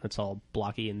came out. It's all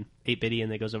blocky and 8-bitty,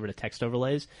 and it goes over to text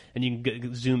overlays, and you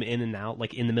can zoom in and out,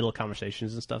 like in the middle of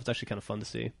conversations and stuff. It's actually kind of fun to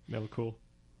see. That looked cool.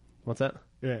 What's that?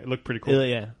 Yeah, it looked pretty cool.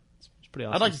 Yeah, it's pretty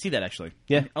awesome. I'd like to see that, actually.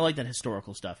 Yeah. I like that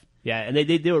historical stuff. Yeah, and they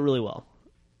do it really well,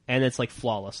 and it's like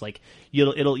flawless. Like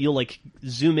you'll like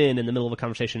zoom in the middle of a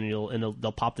conversation, and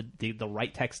they'll pop the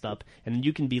right text up, and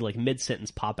you can be like mid sentence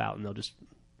pop out, and they'll just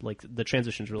like the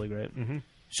transition's really great. Mm-hmm.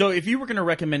 So if you were going to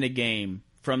recommend a game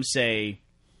from, say,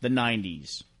 the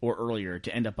 90s or earlier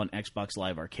to end up on Xbox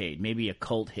Live Arcade, maybe a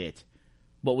cult hit,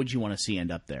 what would you want to see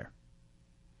end up there?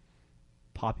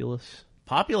 Populous.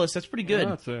 Populous, that's pretty good. Oh,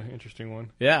 that's an interesting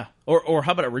one. Yeah. Or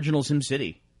how about Original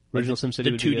SimCity? Original SimCity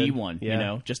The would be 2D good. one,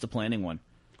 Yeah. just the planning one.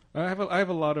 I have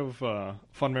a lot of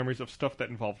fun memories of stuff that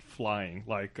involved flying,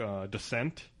 like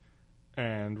Descent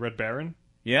and Red Baron.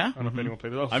 Yeah? I don't know if anyone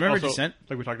played those. I remember Also, Descent.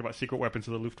 Like we talked about Secret Weapons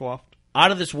of the Luftwaffe.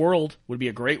 Out of This World would be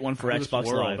a great one for Out of This Xbox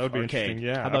World, Live that would be Arcade. interesting.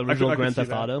 Yeah. How about I original could Grand see Theft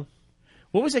that. Auto?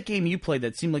 What was that game you played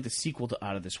that seemed like the sequel to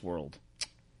Out of This World?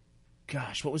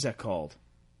 Gosh, what was that called?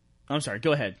 I'm sorry,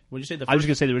 go ahead. What did you say? The I was first?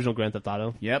 just gonna say the original Grand Theft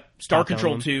Auto. Yep. Star Top-down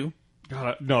Control one. 2.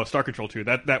 God, no, Star Control 2.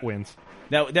 That wins.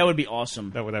 That would be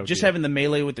awesome. That would just be having the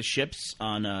melee with the ships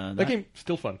on That game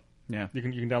still fun. Yeah. You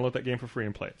can download that game for free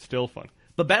and play it. Still fun.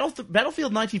 But Battlefield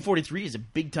 1943 is a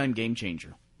big time game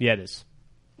changer Yeah, it is.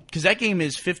 because that game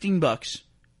is $15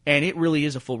 and it really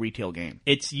is a full retail game.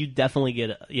 You definitely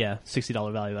get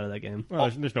 $60 value out of that game. Well,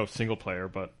 there's no single player,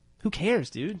 but Who cares,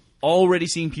 dude? Already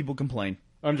seeing people complain.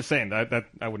 I'm just saying that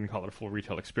I wouldn't call it a full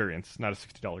retail experience. Not a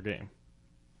 $60 game.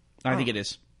 I think it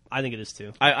is. I think it is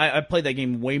too. I played that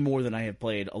game way more than I have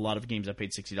played a lot of games I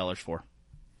paid $60 for.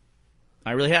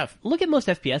 I really have. Look at most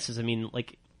FPSs. I mean,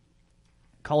 like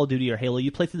Call of Duty or Halo,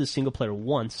 you play through the single player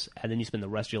once, and then you spend the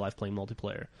rest of your life playing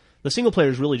multiplayer. The single player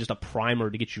is really just a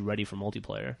primer to get you ready for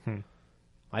multiplayer.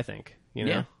 I think. You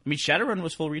know? Yeah. I mean, Shadowrun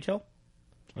was full retail.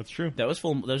 That's true. That was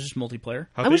just multiplayer.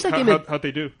 How'd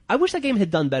they do? I wish that game had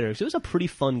done better, because it was a pretty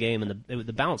fun game, and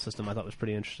the balance system I thought was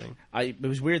pretty interesting. It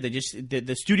was weird. They just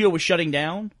the studio was shutting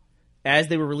down as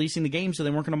they were releasing the game, so they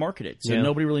weren't going to market it. So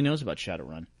nobody really knows about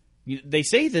Shadowrun. They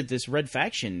say that this Red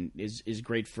Faction is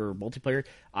great for multiplayer.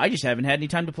 I just haven't had any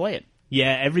time to play it.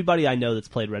 Yeah, everybody I know that's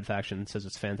played Red Faction says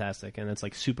it's fantastic, and it's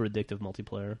like super addictive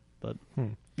multiplayer. But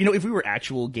you know, if we were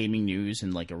actual gaming news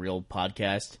and like a real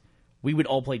podcast, we would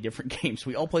all play different games.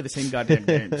 We all play the same goddamn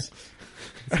games.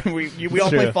 we all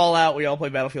play Fallout. We all play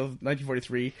Battlefield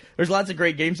 1943. There's lots of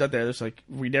great games out there. That's like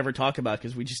we never talk about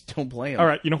because we just don't play them. All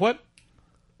right, you know what?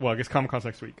 Well, I guess Comic-Con's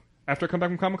next week. After I come back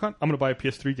from Comic-Con, I'm going to buy a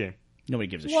PS3 game. Nobody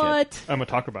gives a shit. I'm going to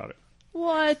talk about it.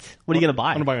 What are you going to buy?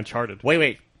 I'm going to buy Uncharted.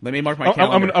 Wait. Let me mark my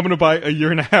calendar. I'm going to buy a year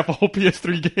and a half old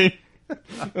PS3 game,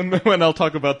 and then I'll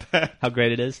talk about that. How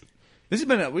great it is. This has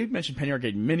been we've mentioned Penny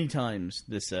Arcade many times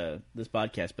this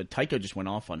podcast, but Tycho just went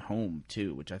off on Home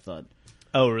too, which I thought.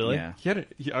 Oh, really? Yeah.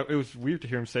 It was weird to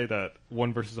hear him say that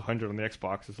 1 versus 100 on the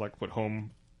Xbox is like what Home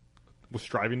was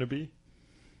striving to be.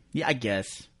 Yeah, I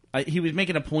guess. He was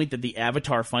making a point that the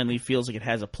Avatar finally feels like it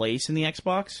has a place in the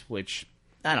Xbox, which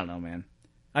I don't know, man.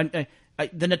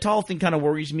 The Natal thing kind of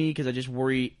worries me because I just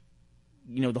worry,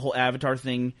 the whole Avatar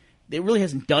thing. It really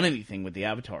hasn't done anything with the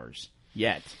avatars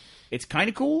yet. It's kind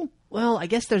of cool. Well, I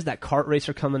guess there's that kart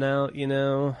racer coming out, and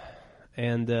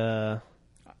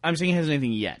I'm saying it hasn't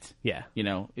anything yet. Yeah.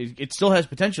 It still has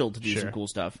potential to do some cool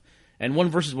stuff. And 1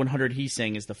 versus 100, he's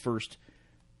saying, is the first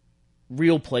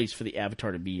real place for the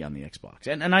Avatar to be on the Xbox.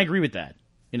 And I agree with that,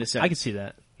 in a sense. I can see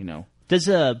that. Does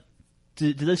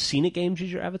do those Scenic games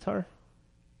use your avatar?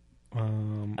 I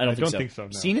don't think so.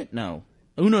 No. Seen it? No.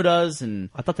 Uno does, and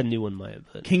I thought the new one might.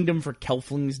 But Kingdom for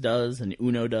Kelflings does, and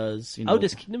Uno does. Oh,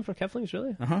 does Kingdom for Kelflings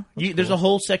really? Uh-huh. There's a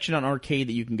whole section on Arcade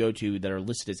that you can go to that are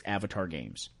listed as Avatar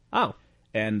games. Oh.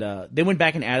 And they went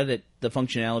back and added the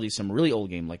functionality of some really old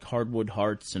game, like Hardwood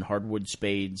Hearts and Hardwood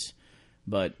Spades.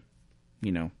 But,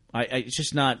 it's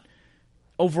just not...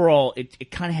 Overall, it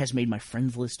kind of has made my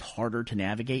friends list harder to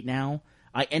navigate now.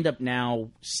 I end up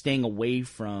now staying away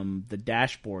from the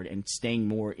dashboard and staying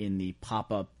more in the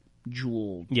pop-up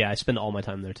jewel. Yeah, I spend all my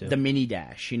time there too. The mini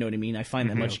dash, you know what I mean? I find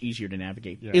that much easier to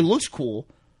navigate. Yeah. It looks cool.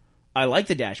 I like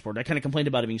the dashboard. I kind of complained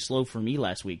about it being slow for me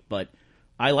last week, but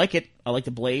I like it. I like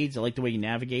the blades. I like the way you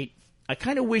navigate. I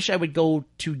kind of wish I would go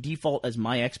to default as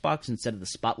my Xbox instead of the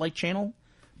Spotlight channel,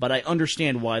 but I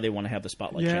understand why they want to have the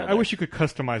Spotlight channel. Yeah, I wish you could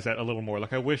customize that a little more.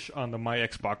 Like, I wish on the My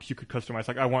Xbox you could customize,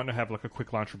 like, I want to have, like, a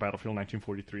quick launch for Battlefield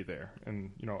 1943 there.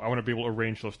 And, I want to be able to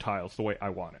arrange those tiles the way I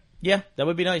want it. Yeah, that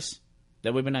would be nice.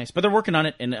 That would be nice. But they're working on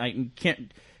it, and I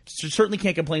certainly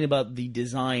can't complain about the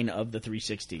design of the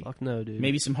 360. Fuck no, dude.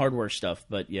 Maybe some hardware stuff,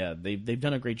 but yeah, they've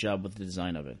done a great job with the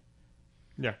design of it.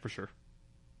 Yeah, for sure.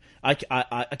 I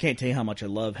can't tell you how much I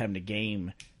love having a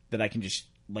game that I can just,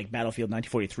 like Battlefield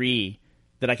 1943,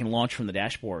 that I can launch from the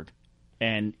dashboard.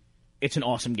 And it's an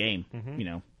awesome game,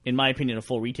 In my opinion, a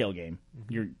full retail game.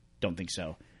 You don't think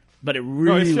so. But it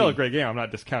really... No, it's still a great game. I'm not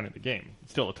discounting the game.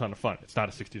 It's still a ton of fun. It's not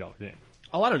a $60 game.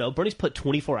 Oh, I don't know. Bernie's put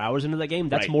 24 hours into that game.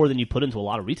 That's Right. more than you put into a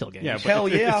lot of retail games. Yeah, but Hell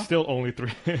yeah. it's still only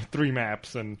three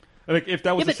maps. And like, if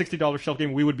that was a $60 shelf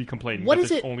game, we would be complaining. What that is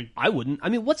there's it? Only... I wouldn't. I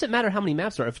mean, what's it matter how many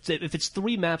maps there are? If it's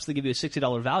 3 maps that give you a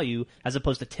 $60 value as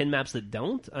opposed to 10 maps that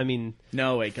don't, I mean...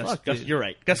 No, wait, Gus, you're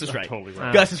right. Gus is right. Totally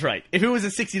right. Gus is right. If it was a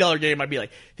 $60 game, I'd be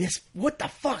like, what the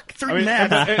fuck? 3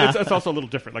 maps? It's also a little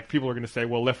different. Like, people are going to say,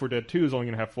 well, Left 4 Dead 2 is only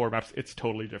going to have 4 maps. It's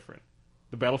totally different.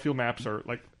 The Battlefield maps are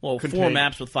like... Well, 4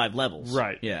 maps with 5 levels.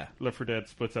 Right. Yeah. Left 4 Dead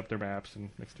splits up their maps and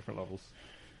makes different levels.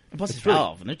 And plus, it's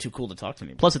Valve, and they're too cool to talk to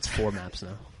anymore. Plus, it's 4 maps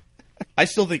now. I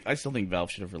still think Valve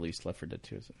should have released Left 4 Dead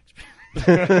 2 as an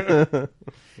experience.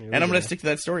 And I'm going to stick to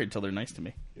that story until they're nice to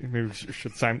me. Maybe we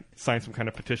should sign some kind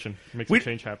of petition. Make some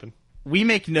change happen. We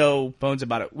make no bones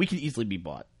about it. We can easily be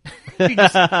bought.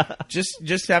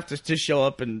 just have to show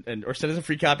up and or send us a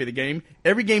free copy of the game.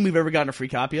 Every game we've ever gotten a free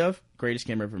copy of, greatest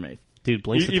game ever made. Dude,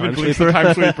 Blink's the Even Time Blink's Sweeper. the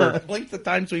Time Sweeper. Blink the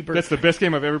Time Sweeper. That's the best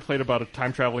game I've ever played about a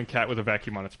time-traveling cat with a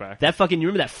vacuum on its back. That fucking... You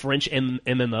remember that French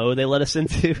MMO they let us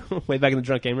into way back in the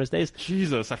Drunk Gamers days?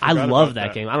 Jesus, I love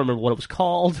that game. I don't remember what it was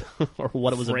called or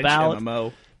what it was French about.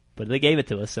 MMO. But they gave it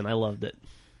to us, and I loved it.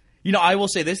 I will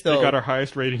say this, though. They got our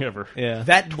highest rating ever. Yeah.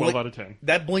 That 12 out of 10.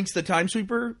 That Blinks the Time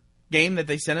Sweeper game that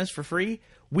they sent us for free,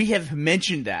 we have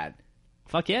mentioned that.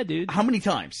 Fuck yeah, dude. How many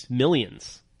times?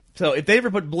 Millions. So if they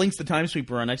ever put Blinks the Time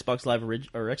Sweeper on Xbox Live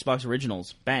or Xbox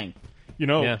Originals, bang, You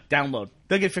know, Yeah. download.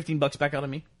 They'll get $15 back out of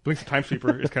me. Blinks the Time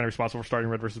Sweeper is kind of responsible for starting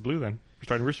Red vs. Blue then. For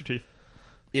starting Rooster Teeth.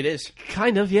 It is.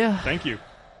 Kind of, yeah. Thank you.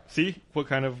 See what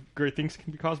kind of great things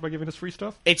can be caused by giving us free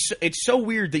stuff? It's so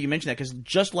weird that you mentioned that because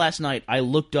just last night I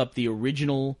looked up the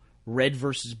original Red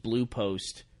versus Blue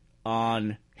post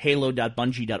on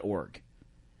halo.bungie.org.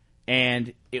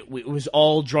 And it was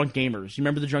all drunk gamers. You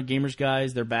remember the drunk gamers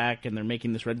guys? They're back and they're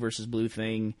making this Red versus Blue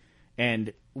thing.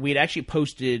 And we had actually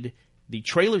posted the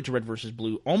trailer to Red versus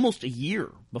Blue almost a year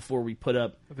before we put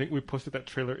up. I think we posted that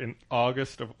trailer in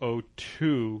August of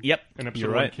 2002. Yep. And episode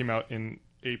You're 1 right. came out in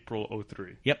April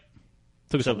 2003. Yep.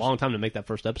 Took us a long time to make that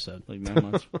first episode. Like 9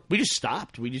 months. We just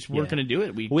stopped. We just weren't Yeah. going to do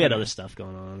it. We had kinda, other stuff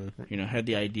going on. had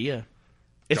the idea.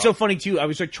 It's so funny, too. I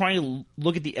was like trying to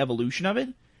look at the evolution of it,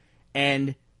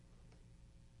 and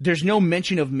there's no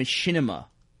mention of machinima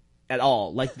at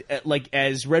all. Like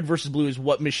as Red versus Blue is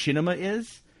what machinima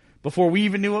is. Before we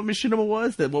even knew what machinima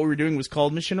was, that what we were doing was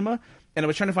called machinima. And I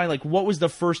was trying to find, like, what was the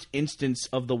first instance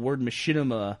of the word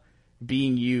machinima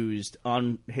being used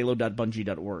on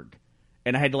halo.bungie.org.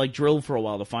 And I had to, like, drill for a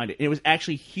while to find it. And it was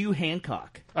actually Hugh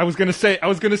Hancock. I was gonna say,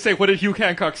 what did Hugh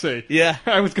Hancock say? Yeah.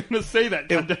 I was gonna say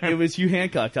that. It was Hugh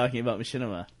Hancock talking about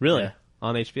machinima. Really? Yeah.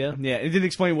 On HBO? Yeah, it didn't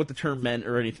explain what the term meant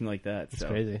or anything like that. It's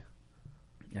crazy.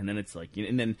 And then it's like,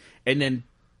 and then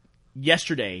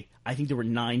yesterday, I think there were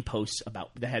 9 posts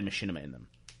that had machinima in them.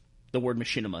 The word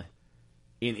machinima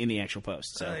in the actual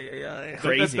post. So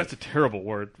crazy. That's a terrible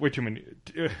word. Way too many.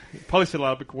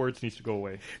 Polysyllabic words needs to go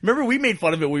away. Remember, we made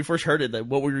fun of it when we first heard it, that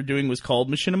what we were doing was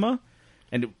called machinima,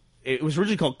 and it was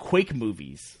originally called Quake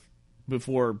Movies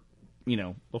before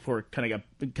it kind of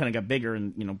got bigger,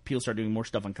 and people started doing more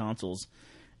stuff on consoles.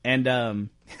 And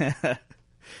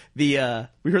we heard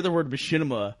the word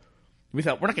machinima. We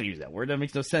thought, we're not going to use that word. That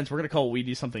makes no sense. We're going to call what we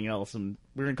do something else, and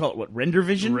we're going to call it what? Render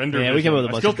Vision. Render Yeah, we came up with a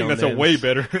I bunch still of think dumb that's a way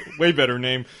names. way better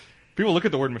name. People look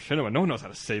at the word machinima. No one knows how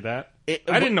to say that. I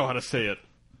didn't know how to say it.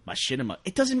 Machinima.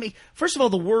 It doesn't make. First of all,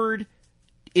 the word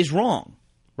is wrong.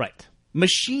 Right.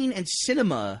 Machine and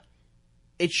cinema.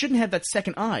 It shouldn't have that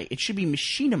second I. It should be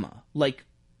machinima, like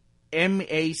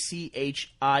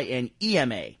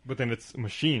MACHINEMA. But then it's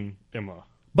machine Emma.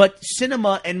 But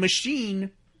cinema and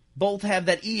machine both have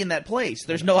that E in that place.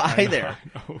 There's no I there.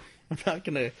 I know. I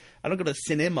don't go to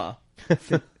cinema.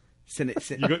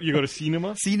 You go to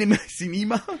cinema? Cinema.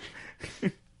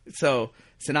 So,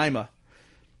 cinema.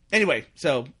 Anyway,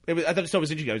 so I thought it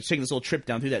was interesting. I was taking this little trip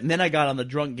down through that. And then I got on the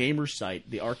Drunk Gamers site,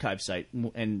 the archive site,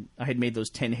 and I had made those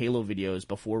 10 Halo videos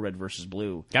before Red vs.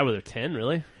 Blue. God, were there 10,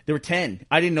 really? There were 10.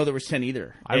 I didn't know there was 10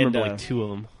 either. I remember like 2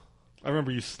 of them. I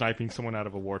remember you sniping someone out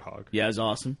of a warthog. Yeah, it was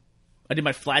awesome. I did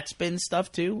my flat spin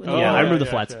stuff, too. Oh, Yeah, I remember the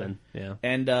yeah, flat yeah. spin. Yeah.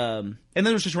 And then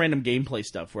there was just random gameplay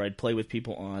stuff where I'd play with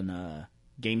people on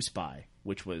GameSpy,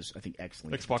 which was, I think,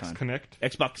 excellent. at the Xbox time. Connect.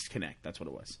 Xbox Connect, that's what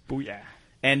it was. Booyah.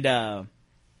 And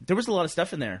there was a lot of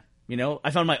stuff in there.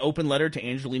 I found my open letter to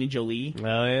Angelina Jolie.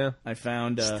 Oh, yeah. I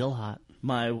found Still hot.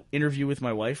 my interview with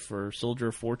my wife for Soldier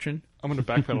of Fortune. I'm going to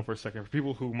backpedal for a second. For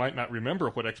people who might not remember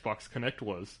what Xbox Connect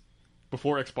was,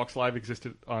 before Xbox Live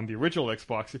existed on the original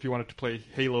Xbox, if you wanted to play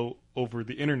Halo over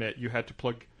the internet, you had to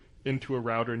plug into a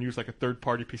router and use like a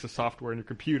third-party piece of software on your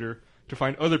computer to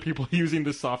find other people using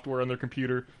this software on their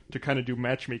computer to kind of do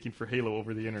matchmaking for Halo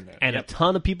over the internet. And a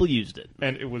ton of people used it.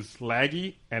 And it was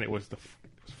laggy, and it was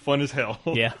fun as hell.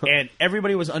 Yeah. And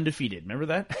everybody was undefeated. Remember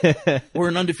that? We're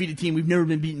an undefeated team. We've never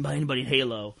been beaten by anybody in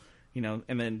Halo. And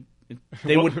then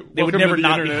they would Welcome never to the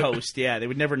not internet. be host. Yeah, they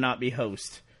would never not be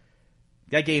host.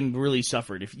 That game really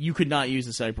suffered. If you could not use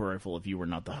the sniper rifle if you were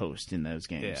not the host in those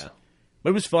games. Yeah.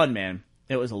 But it was fun, man.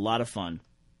 It was a lot of fun.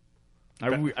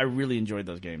 I really enjoyed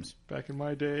those games. Back in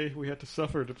my day, we had to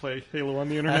suffer to play Halo on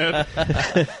the internet.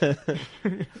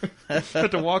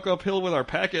 Had to walk uphill with our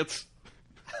packets.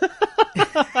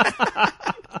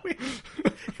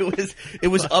 It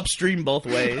was upstream both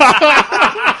ways.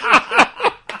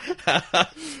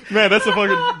 Man, that's a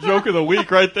fucking joke of the week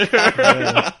right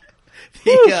there.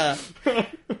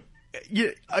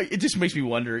 It just makes me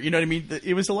wonder. You know what I mean?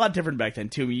 It was a lot different back then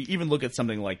too. You even look at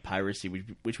something like piracy,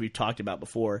 which we've talked about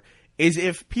before. Is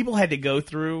if people had to go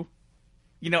through,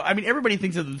 everybody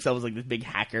thinks of themselves like this big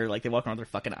hacker. Like they walk around with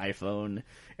their fucking iPhone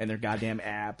and their goddamn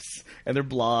apps and their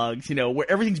blogs. Where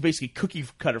everything's basically cookie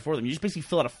cutter for them. You just basically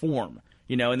fill out a form.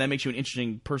 And that makes you an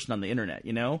interesting person on the internet.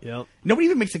 Yep. Nobody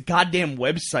even makes a goddamn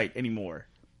website anymore.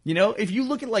 If you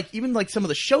look at even some of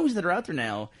the shows that are out there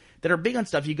now that are big on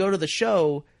stuff, you go to the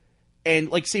show and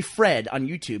like say Fred on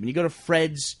YouTube, and you go to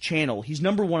Fred's channel, he's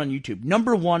number 1 on YouTube,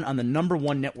 number 1 on the number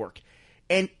 1 network.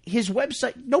 And his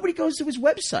website, nobody goes to his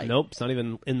website. Nope, it's not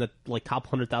even in the like top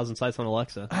 100,000 sites on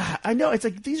Alexa. I know, it's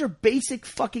like these are basic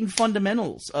fucking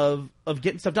fundamentals of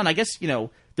getting stuff done. I guess,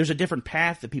 there's a different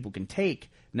path that people can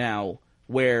take now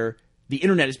where the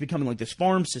internet is becoming like this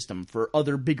farm system for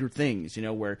other bigger things,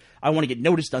 where I want to get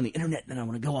noticed on the internet and then I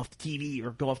want to go off the TV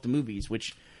or go off the movies,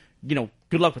 which, good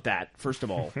luck with that, first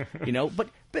of all, but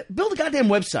build a goddamn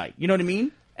website, you know what I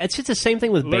mean? It's just the same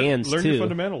thing with bands, learn too. your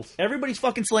fundamentals. Everybody's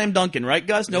fucking slam dunking, right,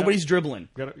 Gus? Nobody's dribbling.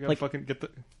 Gotta fucking get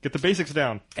the basics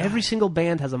down. Every single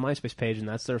band has a MySpace page, and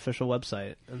that's their official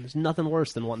website. And there's nothing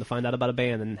worse than wanting to find out about a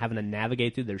band and having to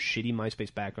navigate through their shitty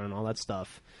MySpace background and all that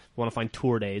stuff. Want to find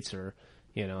tour dates or,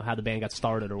 how the band got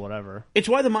started or whatever. It's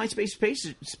why the MySpace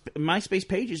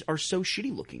pages are so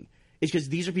shitty looking. It's because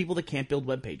these are people that can't build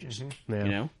web pages.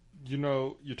 Yeah.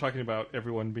 You're talking about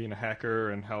everyone being a hacker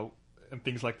and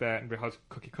things like that, and how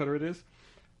cookie cutter it is.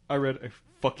 I read a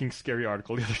fucking scary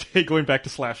article the other day going back to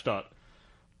Slashdot.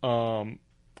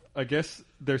 I guess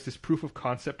there's this proof of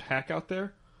concept hack out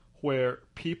there where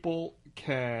people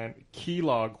can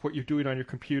keylog what you're doing on your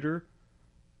computer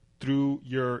through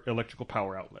your electrical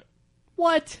power outlet.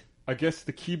 What? I guess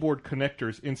the keyboard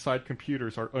connectors inside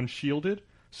computers are unshielded,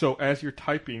 so as you're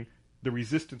typing, the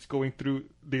resistance going through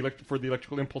for the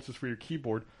electrical impulses for your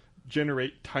keyboard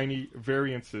generate tiny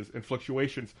variances and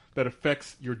fluctuations that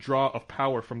affects your draw of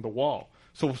power from the wall.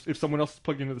 So if someone else is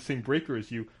plugged into the same breaker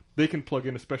as you, they can plug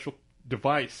in a special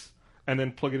device and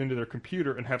then plug it into their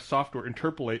computer and have software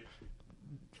interpolate,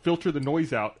 filter the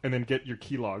noise out, and then get your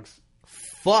keylogs.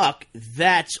 Fuck,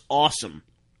 that's awesome.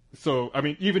 So, I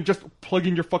mean, even just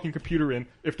plugging your fucking computer in,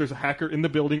 if there's a hacker in the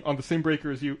building on the same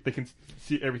breaker as you, they can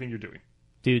see everything you're doing.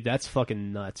 Dude, that's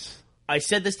fucking nuts. I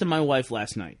said this to my wife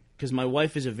last night, because my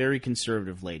wife is a very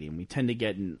conservative lady, and we tend to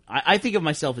get in... I think of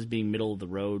myself as being middle of the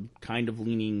road, kind of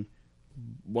leaning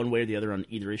one way or the other on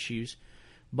either issues.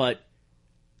 But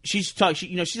she's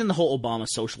she's in the whole Obama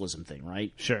socialism thing,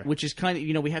 right? Sure. Which is kind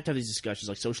of, we have to have these discussions,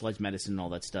 like socialized medicine and all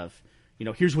that stuff.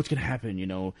 Here's what's going to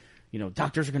happen,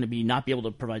 doctors are going to not be able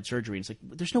to provide surgery. And it's like,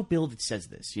 there's no bill that says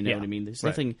this, what I mean? There's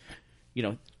nothing,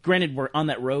 granted, we're on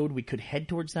that road, we could head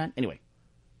towards that. Anyway,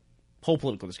 whole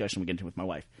political discussion we get into with my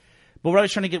wife. But what I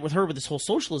was trying to get with her with this whole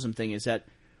socialism thing is that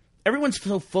everyone's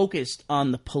so focused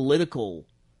on the political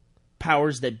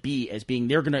powers that be as being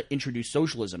they're going to introduce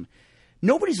socialism.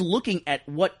 Nobody's looking at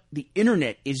what the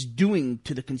internet is doing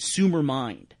to the consumer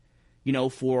mind,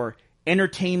 for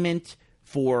entertainment,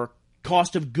 for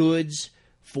cost of goods,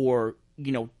 for,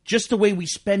 just the way we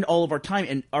spend all of our time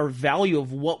and our value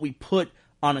of what we put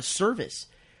on a service.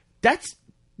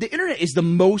 The internet is the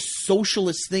most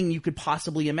socialist thing you could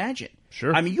possibly imagine.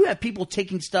 Sure. I mean, you have people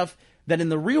taking stuff that in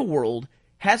the real world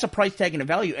has a price tag and a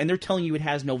value, and they're telling you it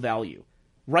has no value.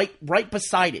 Right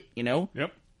beside it,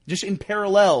 Yep. Just in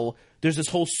parallel, there's this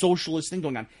whole socialist thing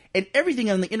going on. And everything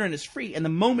on the internet is free, and the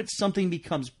moment something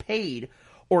becomes paid,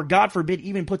 or God forbid,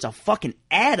 even puts a fucking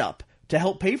ad up to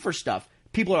help pay for stuff,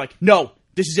 people are like, no,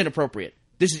 this is inappropriate.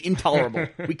 This is intolerable.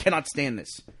 We cannot stand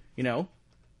this,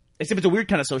 Except it's a weird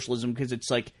kind of socialism because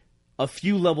it's like a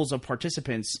few levels of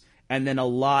participants and then a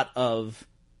lot of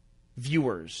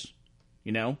viewers,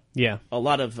 Yeah. a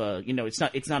lot of it's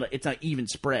not even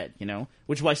spread,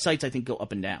 which is why sites I think go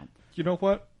up and down. You know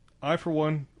what? I, for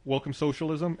one, welcome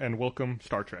socialism and welcome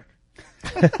Star Trek.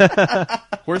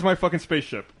 Where's my fucking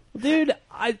spaceship? Dude,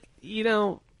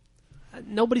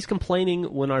 nobody's complaining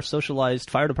when our socialized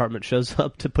fire department shows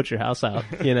up to put your house out,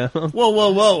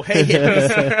 Whoa.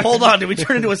 Hey, hold on. Did we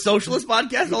turn into a socialist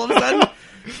podcast all of a sudden?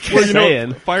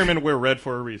 Well, firemen wear red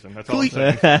for a reason. That's all I'm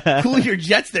saying. Cool your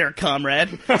jets there,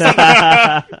 comrade.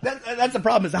 That's the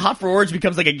problem, is the Hot for Orange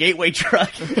becomes like a gateway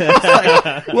truck.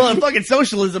 Well, if fucking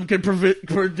socialism could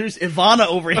produce Ivana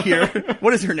over here.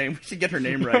 What is her name? We should get her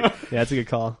name right. Yeah, that's a good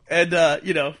call. And,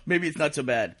 maybe it's not so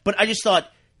bad. But I just thought,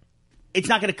 it's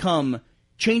not going to come,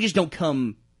 changes don't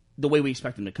come the way we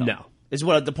expect them to come. No. Is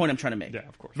what the point I'm trying to make. Yeah,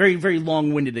 of course. Very, very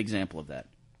long-winded example of that.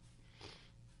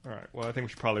 All right. Well, I think we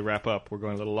should probably wrap up. We're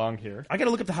going a little long here. I got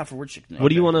to look up the Hot for Orange chicken. What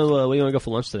do you want to go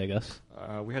for lunch today, Gus?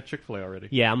 We had Chick-fil-A already.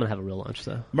 Yeah, I'm going to have a real lunch,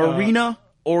 though. Marina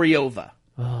Oriova.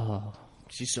 Oh.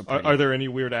 She's so pretty. Are there any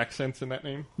weird accents in that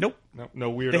name? Nope. No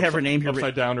weird They have her name here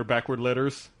upside down or backward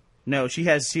letters? No, she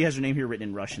has her name here written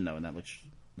in Russian, though, and that looks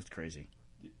crazy.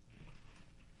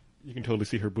 You can totally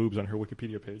see her boobs on her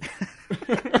Wikipedia page.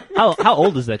 How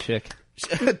old is that chick?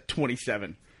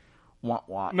 27. Wah,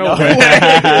 wah. No way.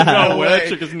 No way. That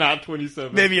chick is not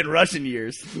 27. Maybe in Russian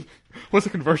years. What's the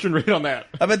conversion rate on that?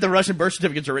 I bet the Russian birth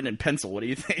certificates are written in pencil. What do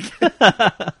you think?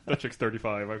 That chick's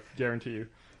 35, I guarantee you.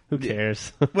 Who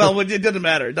cares? Well, it doesn't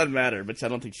matter. It doesn't matter. But I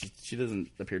don't think she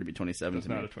doesn't appear to be 27. She's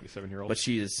not a 27-year-old. But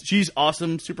she's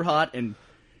awesome, super hot, and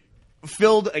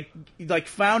found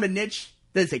a niche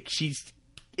that's like she's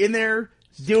in there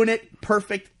doing it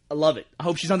perfect. I love it. I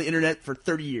hope she's on the internet for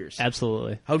 30 years.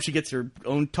 Absolutely. I hope she gets her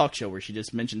own talk show where she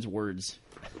just mentions words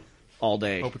all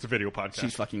day. Hope it's a video podcast.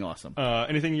 She's fucking awesome.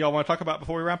 Anything y'all want to talk about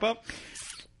before we wrap up?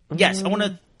 Yes, I want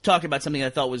to talk about something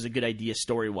I thought was a good idea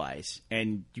story-wise,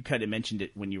 and you kind of mentioned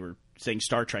it when you were saying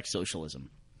Star Trek socialism.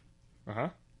 Uh-huh.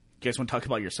 You guys want to talk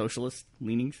about your socialist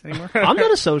leanings anymore? I'm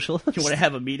not a socialist. You want to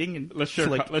have a meeting and Let's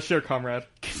share, comrade.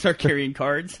 start carrying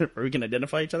cards where we can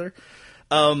identify each other?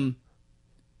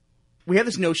 We have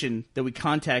this notion that we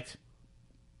contact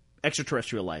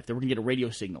extraterrestrial life, that we're going to get a radio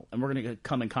signal, and we're going to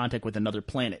come in contact with another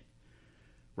planet,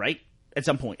 right? At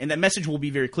some point. And that message will be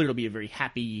very clear. It'll be a very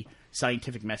happy,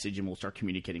 scientific message, and we'll start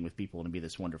communicating with people, and it'll be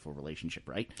this wonderful relationship,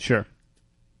 right? Sure.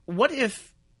 What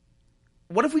if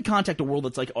we contact a world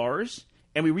that's like ours,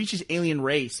 and we reach this alien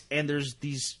race, and there's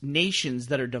these nations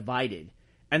that are divided,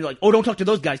 and they're like, oh, don't talk to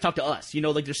those guys, talk to us.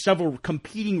 There's several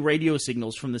competing radio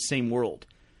signals from the same world.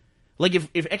 Like,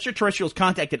 if extraterrestrials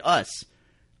contacted us,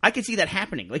 I could see that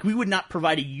happening. Like, we would not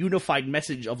provide a unified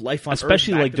message of life on Earth.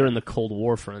 Especially, like, during the Cold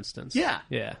War, for instance. Yeah.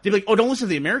 Yeah. They'd be like, oh, don't listen to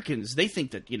the Americans. They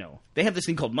think that, they have this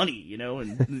thing called money,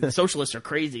 and the socialists are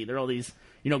crazy. They're all these,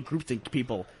 groupthink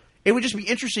people. It would just be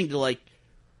interesting to, like,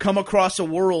 come across a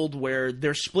world where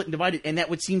they're split and divided, and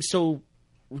that would seem so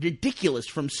ridiculous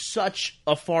from such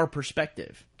a far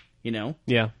perspective,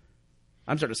 Yeah.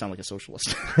 I'm starting to sound like a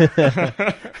socialist.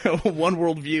 One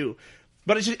world view.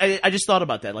 But I just thought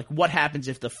about that. Like, what happens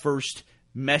if the first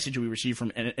message we receive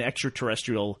from an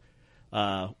extraterrestrial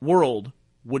world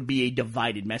would be a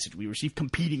divided message? We receive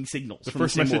competing signals. The from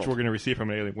first the same message world. we're going to receive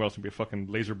from an alien world is going to be a fucking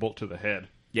laser bolt to the head.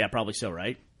 Yeah, probably so,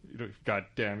 right? God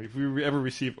damn. If we ever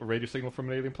receive a radio signal from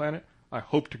an alien planet, I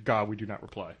hope to God we do not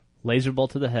reply. Laser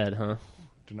bolt to the head, huh?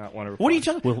 Do not want to reply. What are you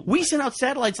talking? We send out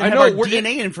satellites and I have know, our we're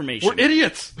DNA information. We're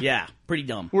idiots. Yeah, pretty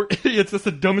dumb. We're idiots. That's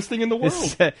the dumbest thing in the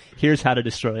world. Here's how to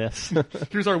destroy us.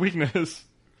 Here's our weekness.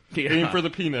 Yeah. Aim for the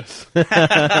penis.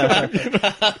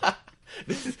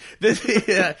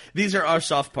 These are our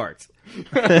soft parts.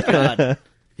 God.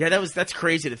 Yeah, that's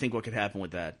crazy to think what could happen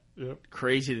with that. Yep.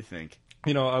 Crazy to think.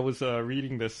 I was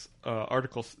reading this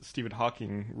article Stephen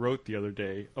Hawking wrote the other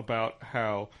day about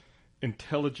how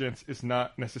intelligence is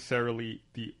not necessarily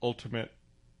the ultimate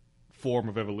form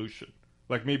of evolution.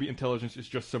 Like, maybe intelligence is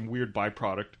just some weird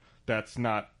byproduct that's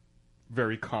not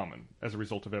very common as a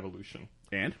result of evolution.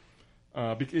 And?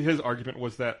 Because his argument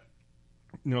was that,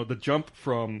 the jump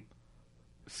from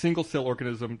single-cell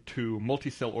organism to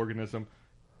multi-cell organism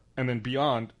and then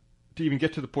beyond, to even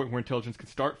get to the point where intelligence can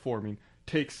start forming,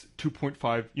 takes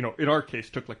 2.5, in our case,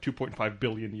 took like 2.5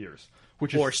 billion years.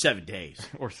 Or 7 days.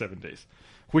 Or 7 days.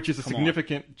 Which is a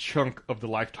significant chunk of the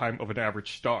lifetime of an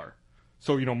average star.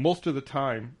 So, most of the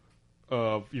time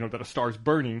of, that a star is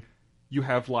burning, you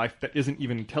have life that isn't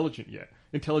even intelligent yet.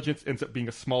 Intelligence ends up being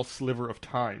a small sliver of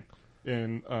time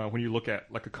in when you look at,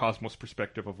 like, a cosmos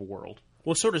perspective of a world.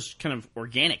 Well, so does kind of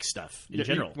organic stuff in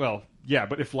general. Yeah,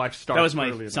 but if life starts that was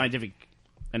my early scientific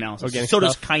analysis. Organic so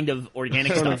stuff. does kind of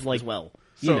organic stuff as well.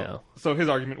 So his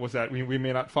argument was that we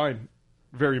may not find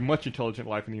very much intelligent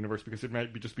life in the universe because it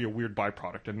might just be a weird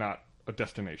byproduct and not a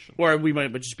destination. Or we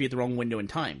might just be at the wrong window in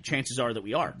time. Chances are that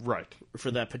we are. Right.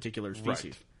 For that particular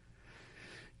species.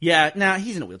 Right. Yeah,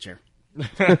 he's in a wheelchair.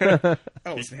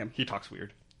 Oh, Sam. He talks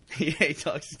weird. Yeah, he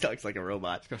talks like a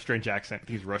robot. He's got a strange accent.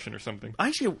 He's Russian or something. I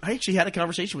actually had a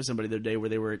conversation with somebody the other day where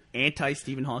they were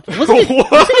anti-Stephen Hawking. Wasn't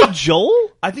it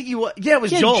Joel? I think he was. Yeah, it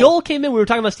was Yeah, Joel. Joel came in. We were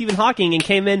talking about Stephen Hawking and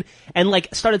came in and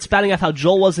like started spouting off how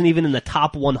Joel wasn't even in the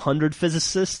top 100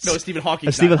 physicists. No, Stephen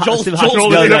Hawking. Stephen Joel's Hawking's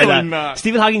definitely not.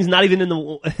 Stephen Hawking's not even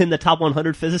in the top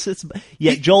 100 physicists.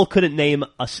 Yet Joel couldn't name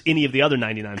any of the other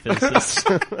 99 physicists.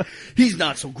 He's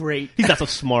not so great. He's not so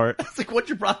smart. It's like, what's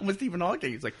your problem with Stephen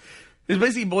Hawking? He's like, it's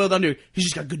basically boiled down to he's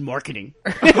just got good marketing.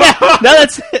 No,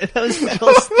 that's it. That was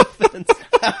Joel's defense.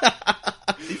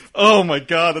 Oh my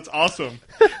god, that's awesome.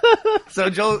 So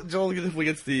Joel definitely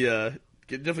gets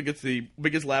the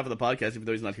biggest laugh of the podcast, even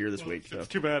though he's not here this week. So. It's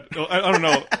too bad. I don't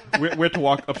know. We had to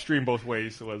walk upstream both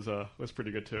ways. Was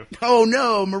pretty good too. Oh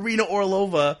no, Marina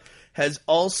Orlova has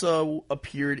also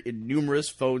appeared in numerous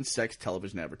phone sex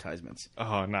television advertisements.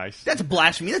 Oh, nice. That's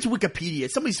blasphemy. That's Wikipedia.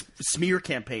 It's somebody's smear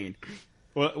campaign.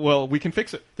 Well, we can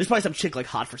fix it. There's probably some chick like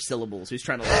Hot for Syllables who's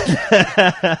trying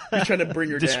to he's trying to bring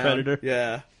her Discredit down. her.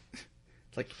 Yeah.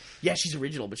 It's like, yeah, she's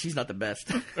original, but she's not the best.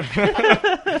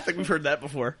 It's like we've heard that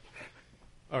before.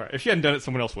 All right. If she hadn't done it,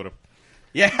 someone else would have.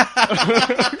 Yeah.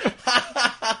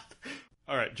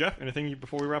 All right, Jeff, anything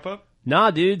before we wrap up?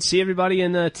 Nah, dude. See everybody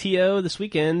in TO this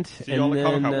weekend. See y'all at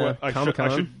Comic-Con. I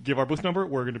Comic-Con. should give our booth number.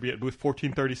 We're going to be at booth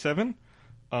 1437.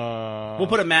 We'll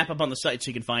put a map up on the site so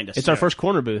you can find us. It's our first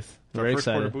corner booth. Very first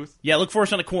corner excited. booth. Yeah, look for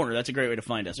us on the corner. That's a great way to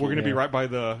find us. We're going to be right by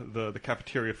the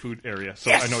cafeteria food area, so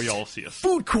Yes! I know y'all will see us.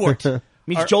 Food court.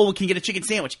 Means Joel can get a chicken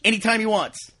sandwich anytime he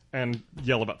wants. And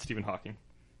yell about Stephen Hawking.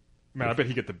 Man, I bet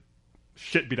he'd get the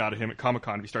shit beat out of him at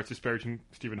Comic-Con if he starts disparaging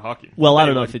Stephen Hawking. Well, I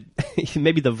don't know if it...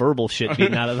 maybe the verbal shit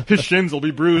beaten out of him. His shins will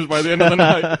be bruised by the end of the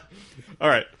night. All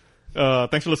right.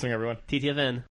 Thanks for listening, everyone. TTFN.